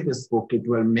 if you read this book, it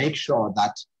will make sure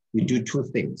that you do 2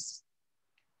 things.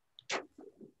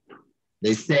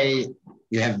 They say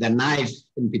you have the knife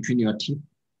in between your teeth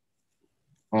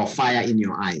or fire in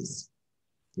your eyes.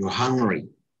 You're hungry.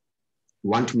 You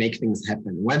want to make things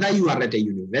happen. Whether you are at a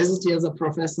university as a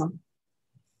professor,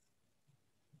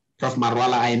 Prof.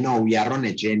 Marwala, I know we are on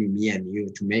a journey, me and you,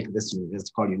 to make this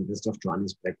university called University of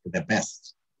Johannesburg the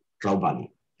best globally.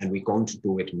 And we're going to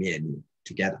do it, me and you,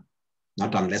 together.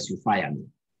 Not unless you fire me.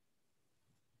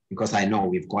 Because I know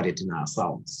we've got it in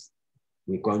ourselves.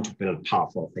 We're going to build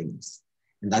powerful things.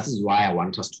 And that is why I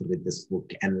want us to read this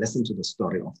book and listen to the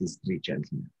story of these 3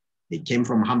 gentlemen. They came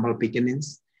from humble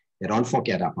beginnings. They don't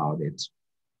forget about it.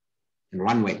 And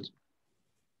one way,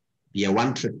 be a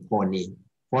one-trick pony,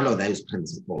 follow those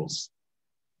principles,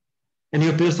 and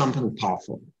you build something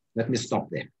powerful. Let me stop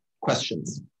there.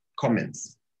 Questions,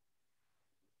 comments?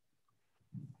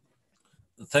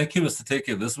 Thank you, Mr.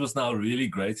 Teke. This was now really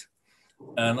great.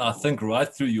 And I think right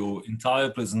through your entire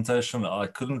presentation, I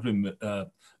couldn't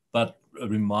but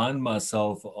remind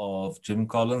myself of Jim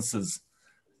Collins's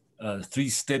 3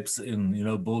 steps in,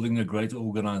 building a great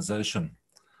organization.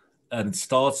 And it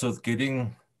starts with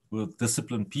getting with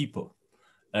disciplined people.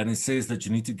 And it says that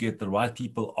you need to get the right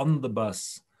people on the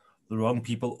bus, the wrong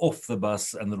people off the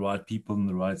bus, and the right people in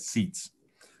the right seats.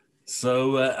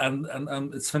 So,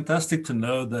 and it's fantastic to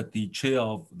know that the chair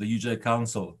of the UJ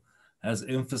Council has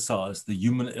emphasized the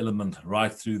human element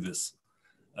right through this,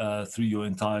 through your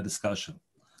entire discussion.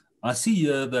 I see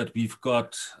here that we've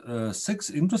got 6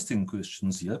 interesting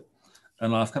questions here,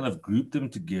 and I've kind of grouped them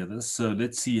together. So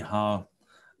let's see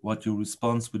what your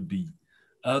response would be.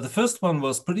 The first one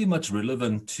was pretty much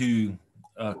relevant to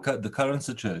the current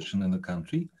situation in the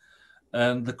country.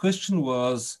 And the question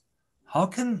was, how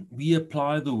can we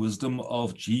apply the wisdom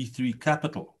of G3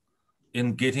 Capital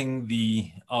in getting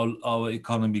our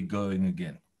economy going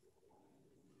again?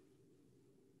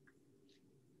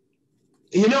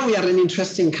 We are an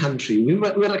interesting country.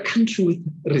 We're a country with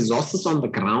resources on the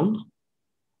ground.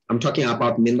 I'm talking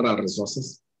about mineral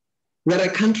resources. We're a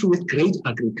country with great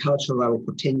agricultural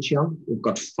potential. We've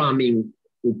got farming.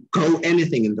 We grow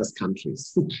anything in this country.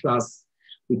 Citrus,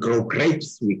 we grow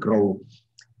grapes, we've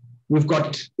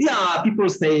got, people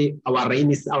say our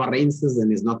rain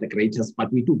season is not the greatest,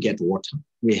 but we do get water.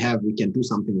 We can do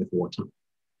something with water.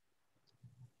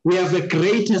 We have the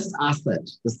greatest asset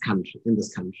in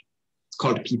this country. It's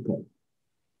called people.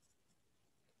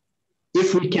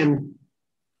 If we can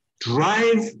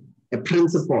drive a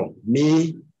principle,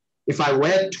 if I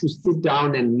were to sit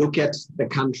down and look at the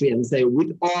country and say,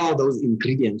 with all those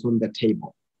ingredients on the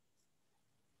table,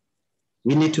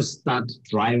 we need to start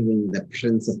driving the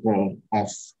principle of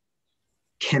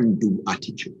can-do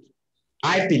attitude.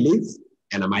 I believe,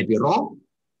 and I might be wrong,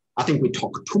 I think we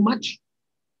talk too much.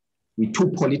 We're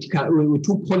too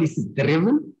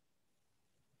policy-driven.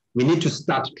 We need to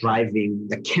start driving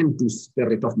the can-do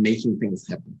spirit of making things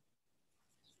happen.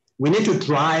 We need to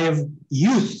drive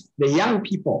youth, the young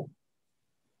people.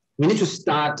 We need to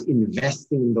start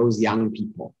investing in those young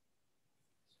people.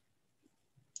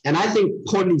 And I think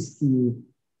policy,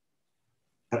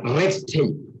 red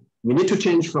tape, we need to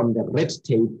change from the red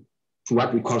tape to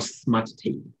what we call smart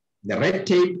tape. The red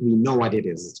tape, we know what it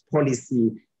is. It's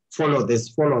policy, follow this,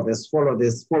 fill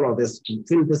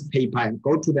this paper, and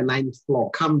go to the 9th floor,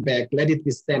 come back, let it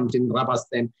be stamped in rubber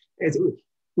stamp.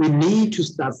 we need to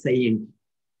start saying,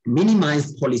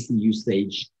 minimize policy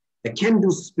usage, the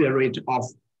can-do spirit of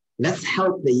let's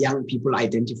help the young people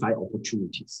identify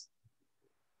opportunities.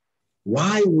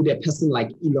 Why would a person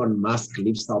like Elon Musk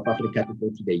leave South Africa to go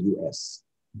to the US?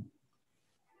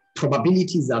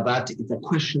 Probabilities are that it's a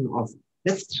question of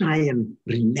let's try and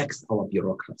relax our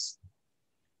bureaucracy.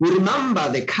 We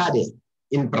remember the CADE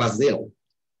in Brazil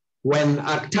when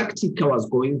Antarctica was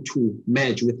going to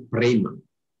merge with Bremer.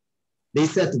 They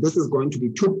said this is going to be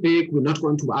too big, we're not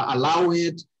going to allow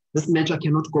it, this merger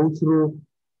cannot go through.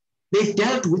 They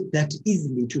dealt with that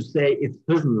easily to say it's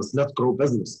business, let's grow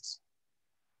businesses.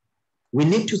 We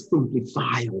need to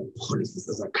simplify our policies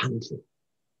as a country.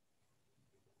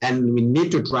 And we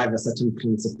need to drive a certain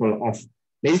principle of,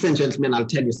 ladies and gentlemen, I'll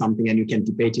tell you something and you can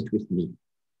debate it with me.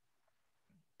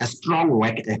 A strong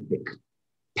work ethic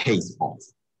pays off.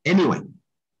 Anyway,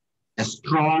 a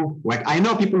strong work. I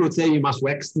know people would say you must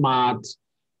work smart.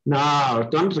 No,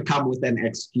 don't come with an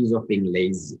excuse of being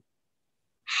lazy.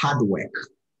 Hard work.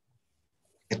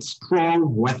 A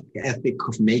strong work ethic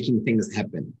of making things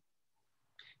happen.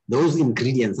 Those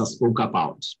ingredients I spoke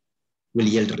about will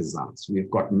yield results. We've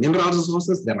got mineral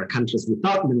resources. There are countries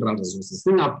without mineral resources.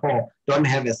 Singapore don't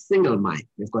have a single mine.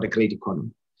 They've got a great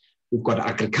economy. We've got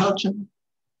agriculture.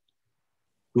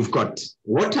 We've got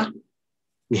water.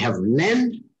 We have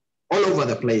land all over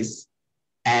the place.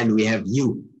 And we have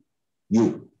you.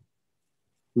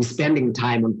 We're spending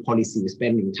time on policy. We're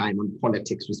spending time on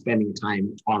politics. We're spending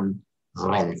time on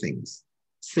wrong things.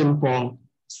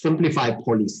 Simplify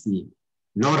policy,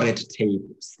 no red tape,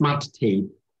 smart tape,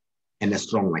 and a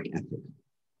strong work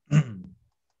ethic.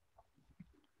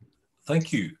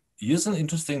 Thank you. Here's two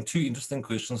interesting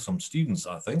questions from students,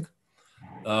 I think.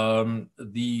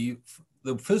 The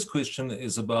first question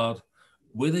is about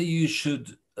whether you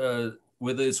should,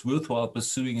 whether it's worthwhile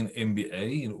pursuing an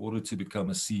MBA in order to become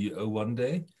a CEO one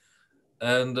day.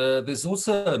 And there's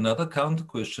also another counter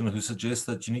question who suggests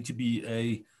that you need to be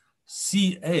a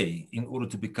CA in order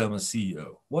to become a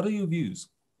CEO. What are your views?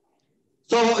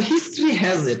 So history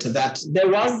has it that there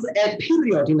was a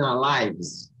period in our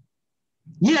lives,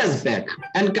 years back,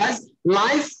 and guys,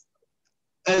 life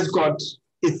has got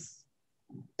its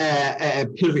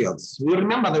periods. You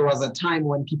remember there was a time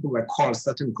when people were called,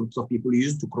 certain groups of people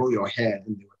used to grow your hair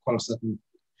and they were called certain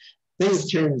things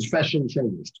changed, fashion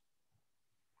changed.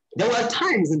 There were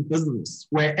times in business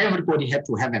where everybody had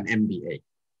to have an MBA.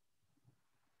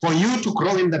 For you to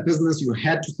grow in the business, you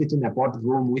had to sit in a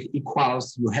boardroom with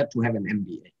equals, you had to have an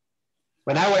MBA.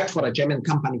 When I worked for a German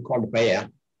company called Bayer,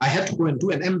 I had to go and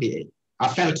do an MBA. I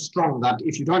felt strong that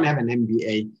if you don't have an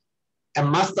MBA, a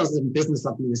master's in business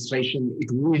administration,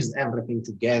 it weaves everything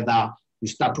together, you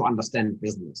start to understand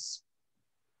business.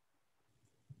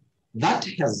 That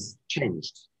has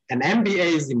changed. An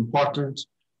MBA is important,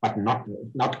 but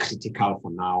not critical for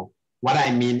now. What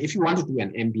I mean, if you want to do an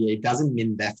MBA, it doesn't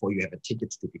mean therefore you have a ticket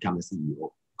to become a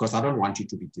CEO, because I don't want you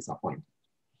to be disappointed.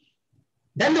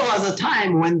 Then there was a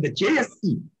time when the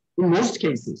JSE, in most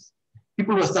cases,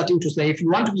 people were starting to say, if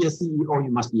you want to be a CEO, you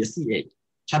must be a CA,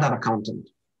 chartered accountant.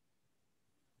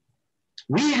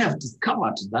 We have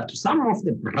discovered that some of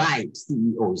the bright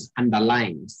CEOs,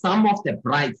 underlying, some of the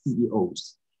bright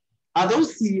CEOs are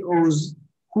those CEOs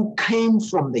who came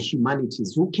from the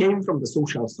humanities, who came from the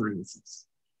social sciences.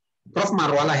 Prof.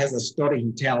 Marwala has a story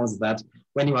he tells that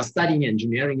when he was studying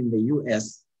engineering in the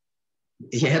US,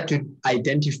 he had to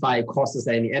identify courses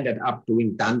and he ended up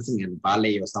doing dancing and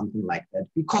ballet or something like that,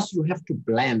 because you have to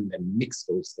blend and mix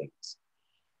those things.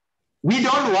 We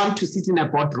don't want to sit in a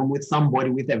boardroom with somebody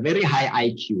with a very high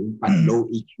IQ but low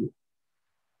EQ.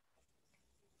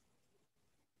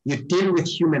 You deal with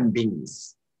human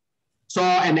beings. So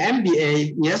an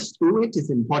MBA, yes, do it,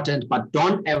 is important, but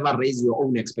don't ever raise your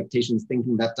own expectations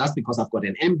thinking that just because I've got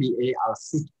an MBA, I'll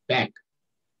sit back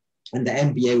and the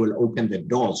MBA will open the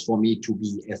doors for me to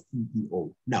be a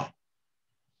CEO. No.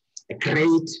 A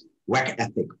great work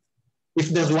ethic.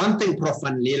 If there's one thing, Prof.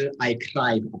 and Lill, I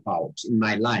cried about in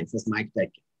my life as Mike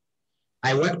Teke,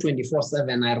 I work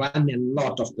 24/7, I run a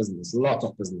lot of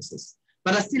businesses,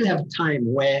 but I still have time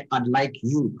where I'd like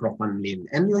you, Prof. and Lill,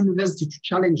 and your university to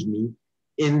challenge me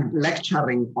in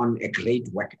lecturing on a great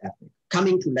work ethic,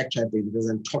 coming to lecture at the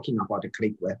university and talking about a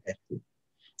great work ethic.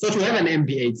 So to have an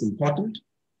MBA, it's important,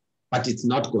 but it's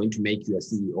not going to make you a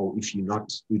CEO if you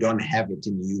don't have it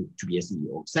in you to be a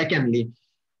CEO. Secondly,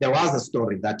 there was a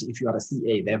story that if you are a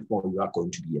CA, therefore you are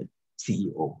going to be a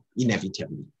CEO,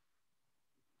 inevitably.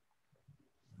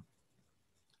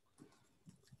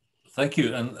 Thank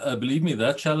you. And believe me,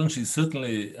 that challenge is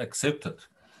certainly accepted.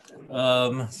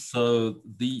 So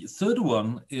the third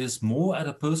one is more at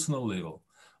a personal level.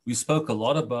 we spoke a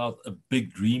lot about a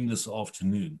big dream this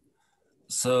afternoon.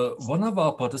 So one of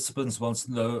our participants wants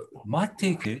to know, Mike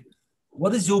Teke,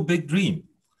 what is your big dream?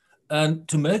 And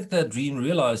to make that dream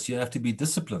realize, you have to be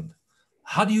disciplined.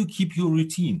 How do you keep your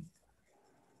routine?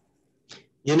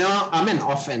 You know, I'm an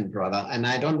orphan, brother, and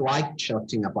I don't like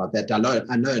shouting about that. I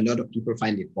know a lot of people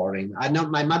find it boring. I know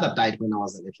my mother died when I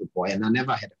was a little boy, and I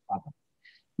never had a father.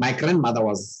 My grandmother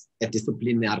was a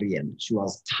disciplinarian. She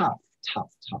was tough,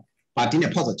 but in a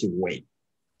positive way.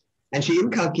 And she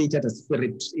inculcated a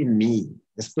spirit in me,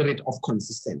 a spirit of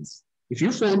consistency. If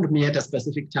you phoned me at a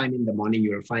specific time in the morning,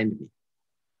 you will find me.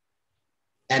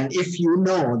 And if you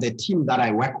know the team that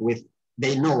I work with,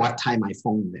 they know what time I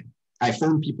phone them. I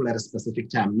phone people at a specific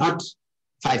time, not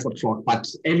 5 o'clock, but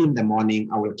early in the morning,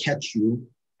 I will catch you.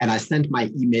 And I send my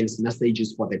emails,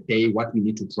 messages for the day, what we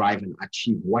need to drive and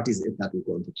achieve. What is it that we're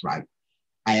going to drive?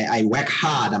 I work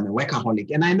hard, I'm a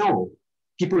workaholic. And I know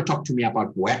people talk to me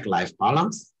about work-life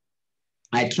balance.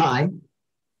 I try.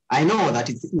 I know that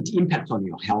it impacts on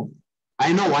your health.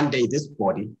 I know one day this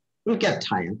body will get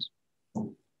tired.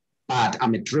 But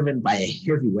I'm driven by a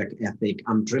heavy work ethic.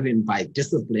 I'm driven by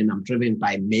discipline. I'm driven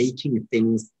by making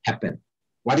things happen.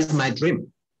 What is my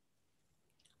dream?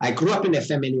 I grew up in a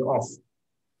family of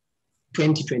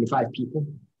 20, 25 people.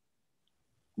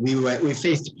 We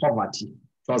faced poverty.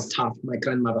 It was tough. My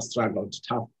grandmother struggled,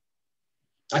 tough.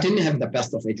 I didn't have the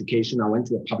best of education. I went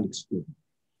to a public school.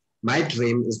 My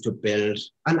dream is to build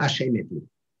unashamedly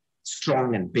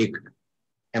strong and big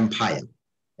empire.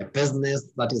 A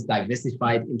business that is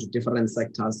diversified into different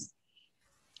sectors.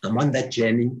 I'm on that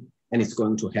journey and it's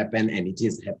going to happen and it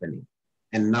is happening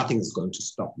and nothing is going to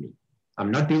stop me. I'm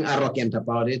not being arrogant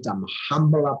about it. I'm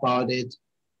humble about it,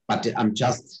 but I'm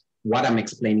just what I'm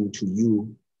explaining to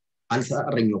you,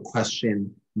 answering your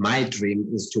question. My dream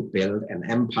is to build an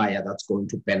empire that's going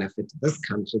to benefit this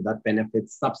country, that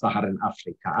benefits sub-Saharan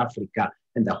Africa,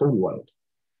 and the whole world.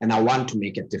 And I want to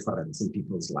make a difference in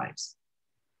people's lives.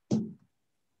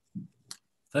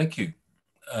 Thank you.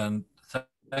 And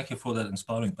thank you for that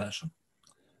inspiring passion.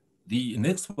 The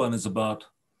next one is about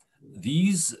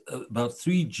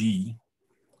 3G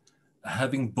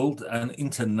having built an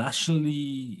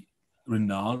internationally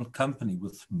renowned company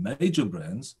with major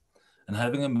brands and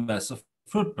having a massive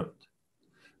footprint.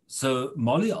 So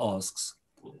Molly asks,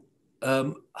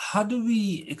 how do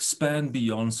we expand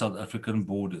beyond South African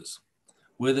borders,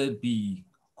 whether it be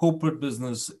corporate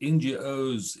business,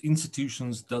 NGOs,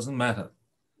 institutions, doesn't matter.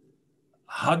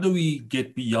 How do we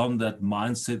get beyond that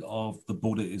mindset of the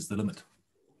border is the limit?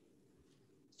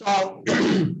 So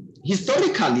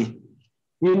historically,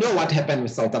 you know what happened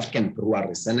with South African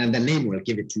breweries, and then the name will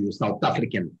give it to you, South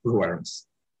African breweries.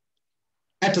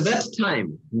 At that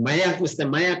time, Mr.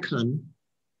 Maya Khan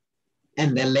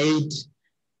and the late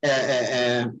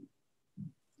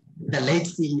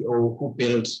CEO who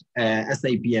built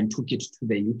SAB and took it to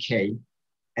the UK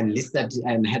and listed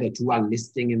and had a dual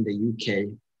listing in the UK.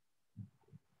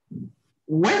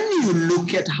 When you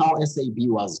look at how SAB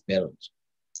was built,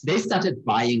 they started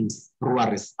buying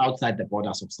breweries outside the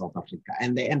borders of South Africa,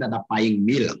 and they ended up buying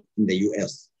Lill in the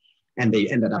US, and they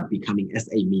ended up becoming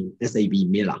SAB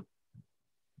Miller.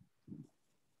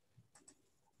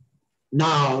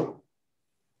 Now,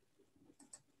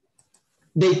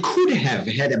 they could have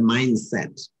had a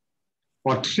mindset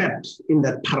or trapped in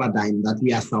that paradigm that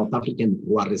we are South African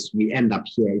breweries. We end up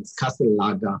here. It's Castle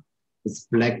Lager, it's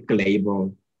Black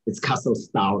Label, it's Castle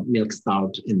Stout, Milk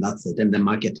Stout, and that's it. And the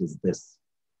market is this.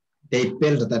 They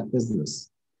built that business.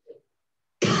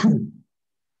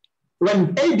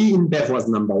 When AB InBev was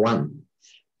number 1,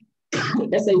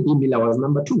 SAB Miller was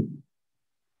number 2.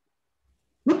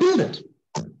 We built it.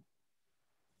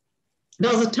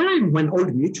 There was a time when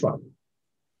Old Mutual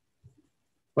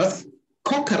was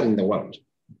conquering the world.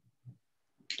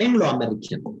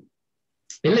 Anglo-American,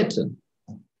 Benetton.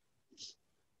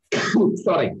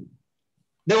 Sorry.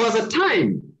 There was a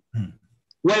time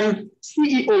when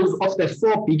CEOs of the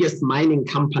 4 biggest mining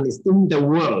companies in the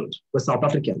world were South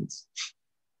Africans.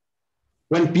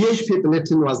 When BHP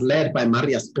Benetton was led by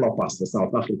Marius Kloppers, a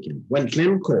South African. When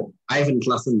Glencore, Ivan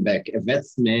Klassenberg, a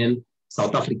Wetsman,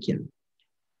 South African.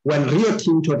 When Rio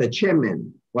Tinto, the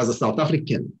chairman, was a South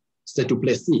African, Du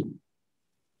Plessis.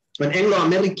 When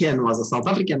Anglo-American was a South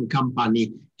African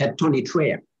company, had Tony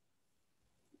Treyer.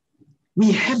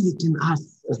 We have it in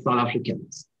us as South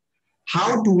Africans.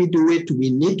 How do we do it? We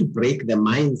need to break the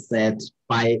mindset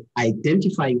by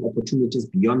identifying opportunities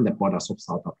beyond the borders of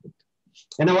South Africa.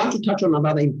 And I want to touch on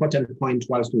another important point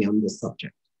whilst we're on this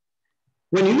subject.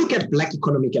 When you look at Black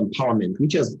economic empowerment,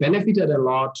 which has benefited a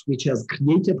lot, which has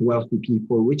created wealthy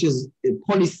people, which is a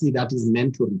policy that is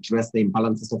meant to redress the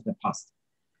imbalances of the past,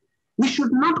 We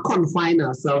should not confine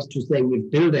ourselves to say we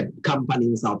build a company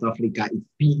in South Africa, it's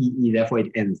BEE, therefore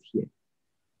it ends here.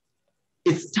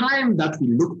 It's time that we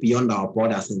look beyond our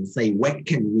borders and say, where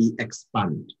can we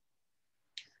expand?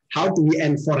 How do we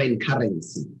earn foreign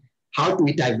currency? How do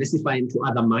we diversify into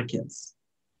other markets?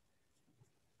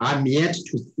 I'm yet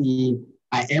to see,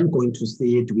 I am going to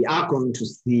see it, we are going to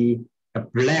see a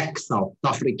Black South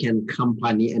African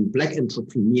company and Black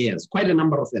entrepreneurs, quite a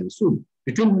number of them soon.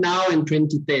 Between now and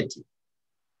 2030,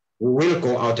 we will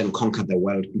go out and conquer the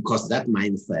world because that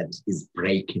mindset is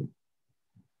breaking.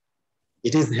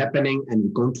 It is happening and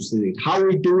we're going to see it. How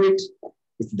we do it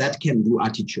is that can-do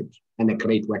attitude and a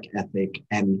great work ethic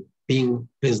and being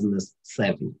business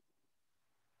savvy.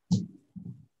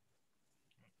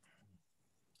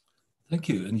 Thank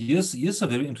you. And here's a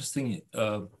very interesting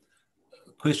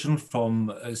question from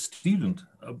a student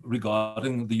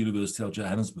regarding the University of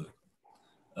Johannesburg.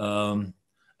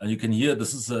 And you can hear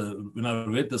this is when I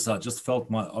read this, I just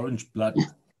felt my orange blood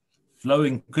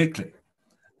flowing quickly.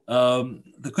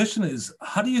 The question is,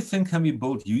 how do you think can we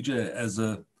build UJ as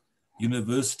a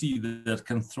university that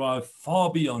can thrive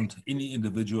far beyond any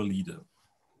individual leader?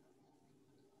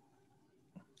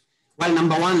 Well,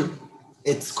 number one,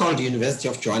 it's called University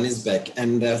of Johannesburg.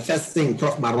 And the first thing,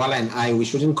 Prof. Marwala and I, we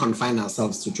shouldn't confine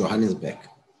ourselves to Johannesburg.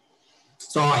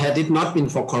 So had it not been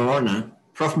for Corona,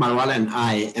 Prof. Marwala and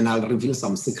I, and I'll reveal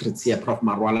some secrets here, Prof.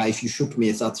 Marwala, if you shoot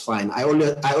me, that's fine. I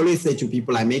always say to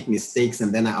people, I make mistakes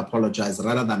and then I apologize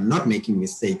rather than not making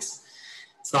mistakes.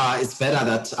 So it's better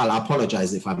that I'll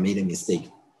apologize if I made a mistake.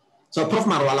 So Prof.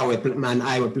 Marwala and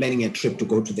I were planning a trip to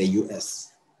go to the US.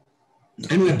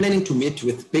 And we were planning to meet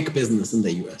with big business in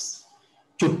the US,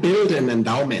 to build an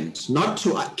endowment, not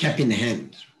to cap in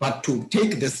hand, but to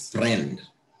take this brand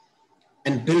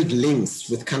and build links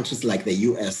with countries like the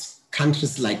US,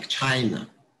 countries like China.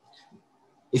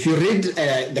 If you read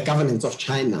the governance of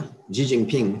China, Xi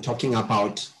Jinping talking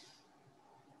about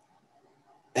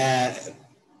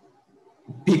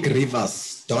big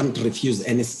rivers don't refuse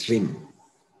any stream.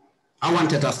 I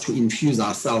wanted us to infuse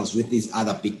ourselves with these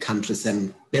other big countries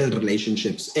and build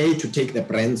relationships. A, to take the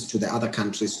brands to the other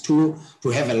countries. Two, to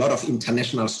have a lot of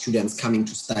international students coming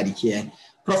to study here.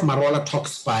 Prof. Marwala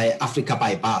talks by Africa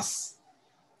by bus.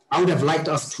 I would have liked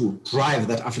us to drive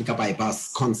that Africa by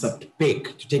bus concept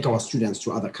big to take our students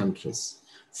to other countries.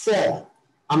 Four,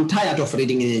 I'm tired of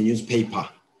reading in a newspaper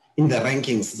in the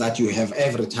rankings that you have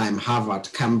every time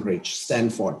Harvard, Cambridge,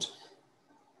 Stanford.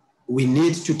 We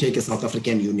need to take a South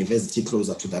African university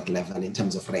closer to that level in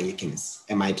terms of rankings.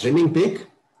 Am I dreaming big?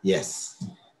 Yes.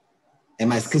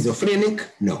 Am I schizophrenic?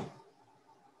 No.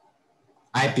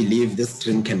 I believe this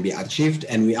dream can be achieved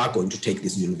and we are going to take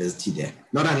this university there.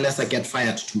 Not unless I get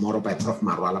fired tomorrow by Prof.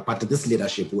 Marwala, but this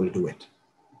leadership will do it.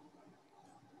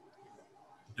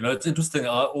 You know, it's interesting.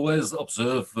 I always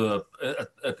observe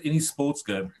at any sports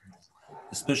game,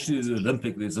 especially the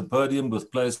Olympic, there's a podium with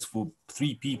place for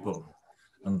 3 people.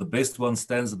 And the best one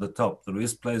stands at the top. The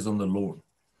rest plays on the lawn.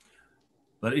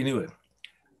 But anyway,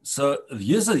 so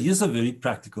here's a very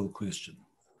practical question.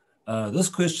 This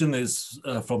question is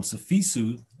from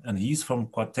Sifisu, and he's from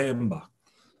Kwatemba.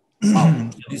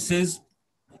 He says,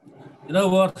 you know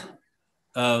what?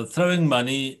 Throwing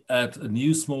money at a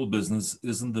new small business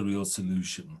isn't the real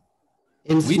solution.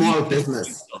 In small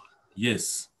business.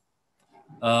 Yes.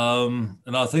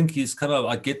 And I think he's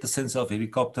I get the sense of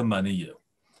helicopter money here.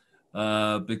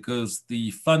 Because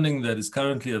the funding that is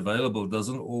currently available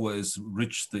doesn't always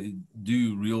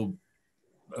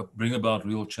bring about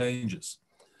real changes.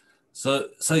 So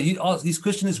his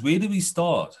question is, where do we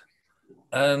start?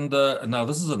 And now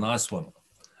this is a nice one,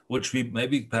 which we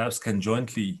maybe perhaps can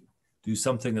jointly do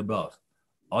something about.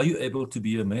 Are you able to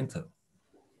be a mentor?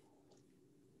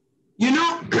 You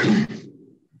know,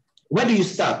 where do you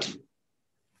start?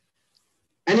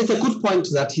 And it's a good point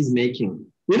that he's making.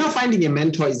 You know, finding a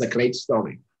mentor is a great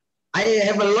story. I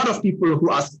have a lot of people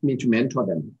who ask me to mentor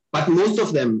them, but most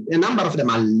of them, a number of them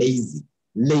are lazy.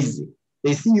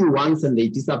 They see you once and they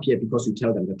disappear because you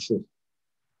tell them the truth.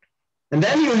 And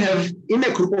then you have, in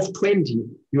a group of 20,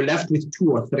 you're left with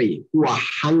 2 or 3 who are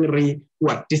hungry, who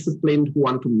are disciplined, who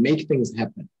want to make things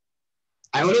happen.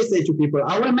 I always say to people,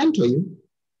 I will mentor you,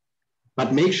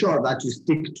 but make sure that you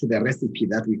stick to the recipe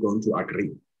that we're going to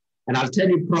agree. And I'll tell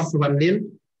you, Prof. Daneel,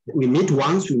 we meet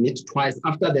once, we meet twice.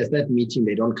 After the third meeting,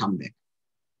 they don't come back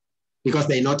because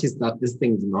they notice that this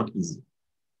thing is not easy.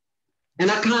 And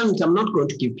I'm not going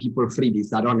to give people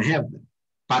freebies. I don't have them.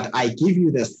 But I give you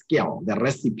the skill, the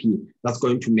recipe that's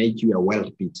going to make you a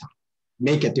world beater,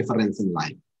 make a difference in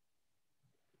life.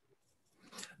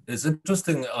 It's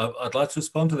interesting. I'd like to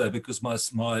respond to that because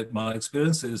my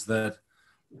experience is that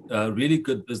really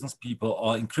good business people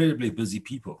are incredibly busy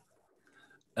people.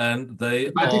 And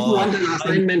they But if you want an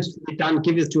assignment to be done,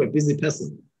 give it to a busy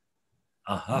person.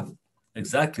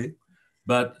 Exactly.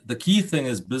 But the key thing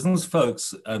is business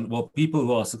folks and people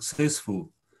who are successful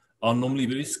are normally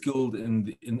very skilled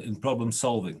in problem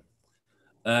solving.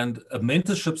 And a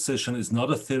mentorship session is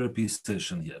not a therapy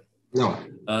session here. No.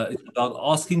 It's about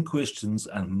asking questions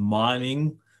and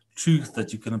mining truth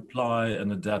that you can apply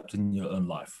and adapt in your own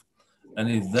life. And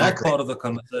if that part of the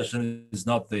conversation is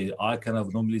not there, I kind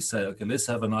of normally say, okay, let's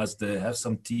have a nice day, have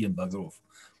some tea and bugger off.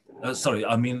 Sorry,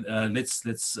 I mean, let's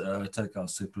take our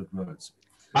separate roads.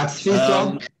 But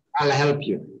Sfiso, I'll help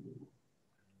you.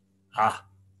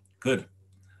 Good.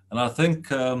 And I think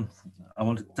I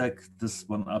want to take this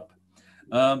one up.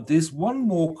 There's one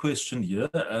more question here,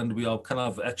 and we are kind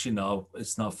of actually now,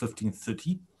 it's now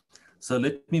 15:30. So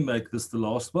let me make this the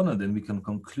last one, and then we can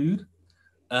conclude.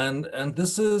 And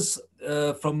this is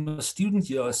from a student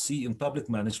here I see in public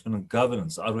management and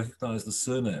governance. I recognize the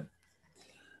surname.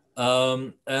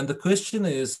 And the question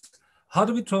is, how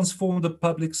do we transform the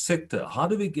public sector? How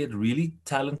do we get really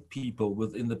talented people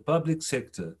within the public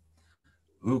sector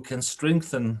who can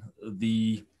strengthen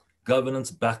the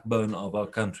governance backbone of our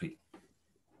country?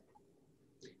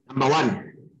 Number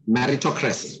one,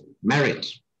 meritocracy, merit.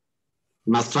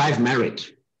 We must drive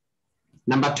merit.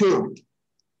 Number two,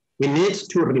 we need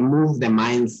to remove the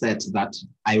mindset that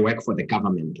I work for the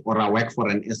government or I work for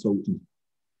an SOE.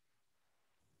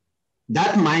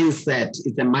 That mindset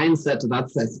is a mindset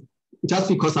that says, just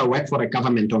because I work for a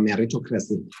government or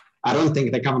meritocracy, I don't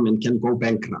think the government can go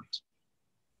bankrupt.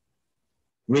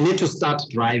 We need to start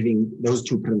driving those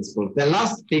two principles. The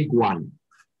last big one,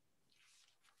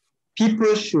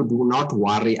 people should not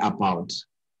worry about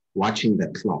watching the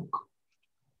clock.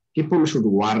 People should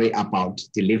worry about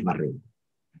delivering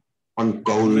on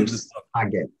goals,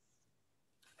 targets.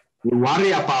 We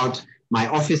worry about my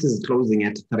office is closing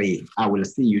at 3. I will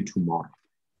see you tomorrow.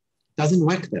 It doesn't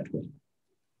work that way.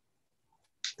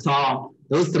 So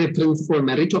those 3 principles,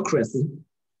 meritocracy,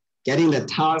 getting the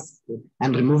task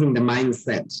and removing the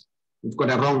mindset. You've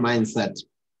got a wrong mindset.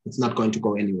 It's not going to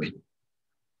go anywhere.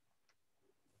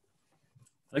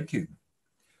 Thank you.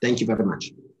 Thank you very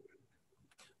much.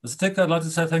 Mr. Teke, I'd like to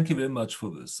say thank you very much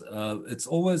for this. It's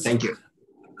always, thank you.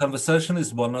 Conversation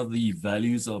is one of the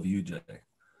values of UJ.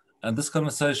 And this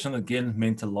conversation, again,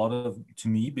 meant a lot to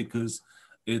me because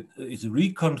it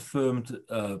reconfirmed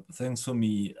things for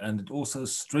me, and it also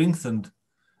strengthened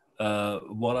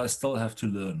what I still have to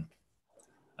learn.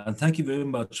 And thank you very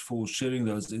much for sharing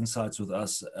those insights with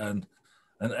us and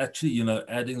actually,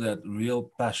 adding that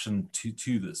real passion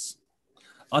to this.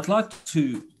 I'd like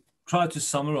to try to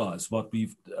summarize what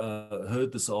we've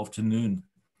heard this afternoon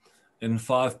in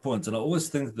 5 points. And I always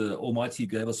think the Almighty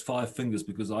gave us 5 fingers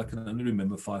because I can only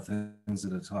remember 5 things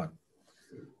at a time.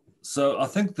 So I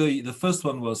think the first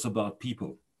one was about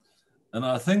people. And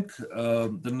I think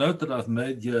the note that I've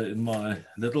made here in my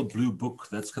little blue book,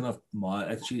 that's kind of my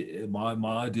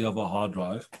idea of a hard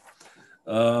drive,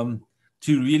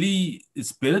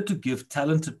 it's better to give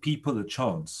talented people a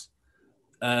chance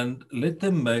and let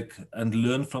them make and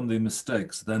learn from their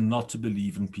mistakes than not to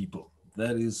believe in people.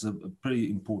 That is a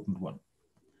pretty important one.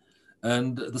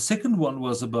 And the second one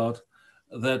was about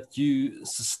that you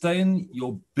sustain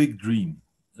your big dream,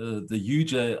 the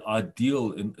UJ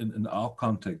ideal in our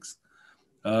context,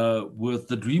 with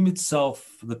the dream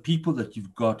itself, the people that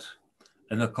you've got,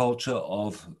 and a culture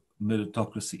of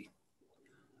meritocracy.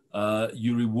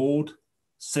 You reward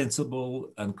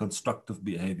sensible and constructive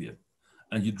behavior,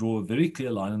 and you draw a very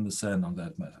clear line in the sand on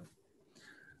that matter.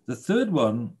 The third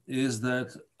one is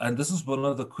that, and this is one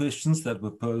of the questions that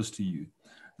were posed to you,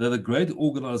 that a great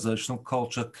organizational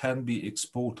culture can be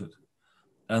exported.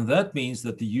 And that means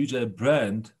that the UJ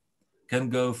brand can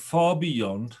go far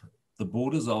beyond the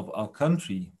borders of our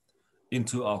country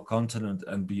into our continent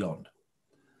and beyond.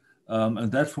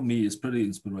 And that for me is pretty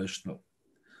inspirational.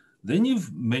 Then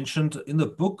you've mentioned in the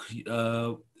book,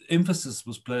 emphasis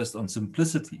was placed on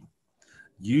simplicity.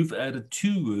 You've added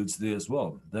 2 words there as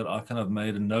well that I kind of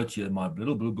made a note here in my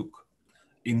little blue book: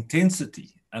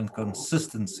 intensity and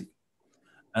consistency.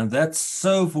 And that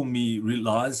so for me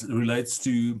relates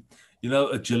to,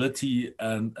 agility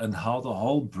and how the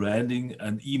whole branding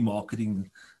and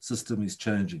e-marketing system is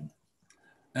changing.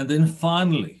 And then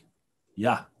finally,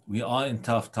 we are in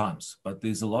tough times, but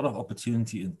there's a lot of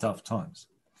opportunity in tough times.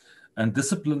 And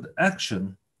disciplined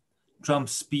action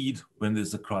trumps speed when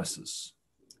there's a crisis.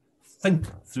 Think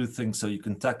through things so you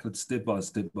can tackle it step by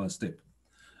step by step.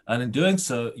 And in doing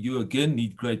so, you again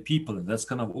need great people. And that's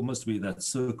kind of almost where that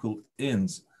circle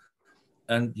ends.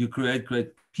 and you create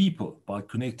great people by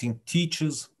connecting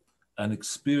teachers and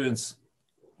experience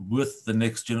with the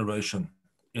next generation.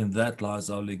 In that lies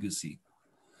our legacy.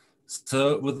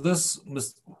 So with this,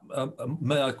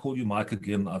 may I call you Mike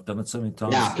again? I've done it so many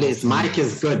times. Yeah, please. Mike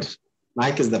is good.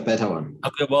 Mike is the better one.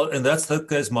 Okay, well, in that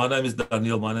case, my name is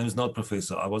Daneel. My name is not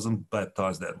Professor. I wasn't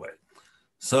baptized that way.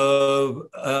 So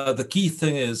the key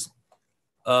thing is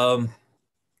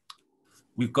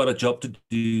we've got a job to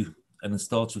do, and it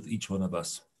starts with each one of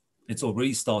us. It's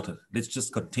already started. Let's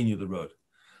just continue the road.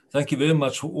 Thank you very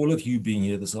much for all of you being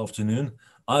here this afternoon.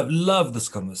 I've loved this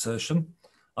conversation.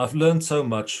 I've learned so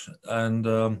much, and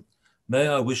may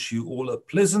I wish you all a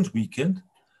pleasant weekend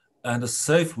and a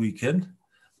safe weekend.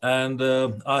 And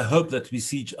I hope that we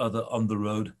see each other on the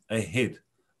road ahead,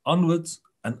 onwards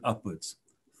and upwards.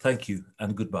 Thank you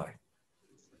and goodbye.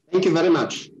 Thank you very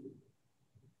much.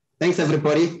 Thanks,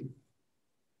 everybody.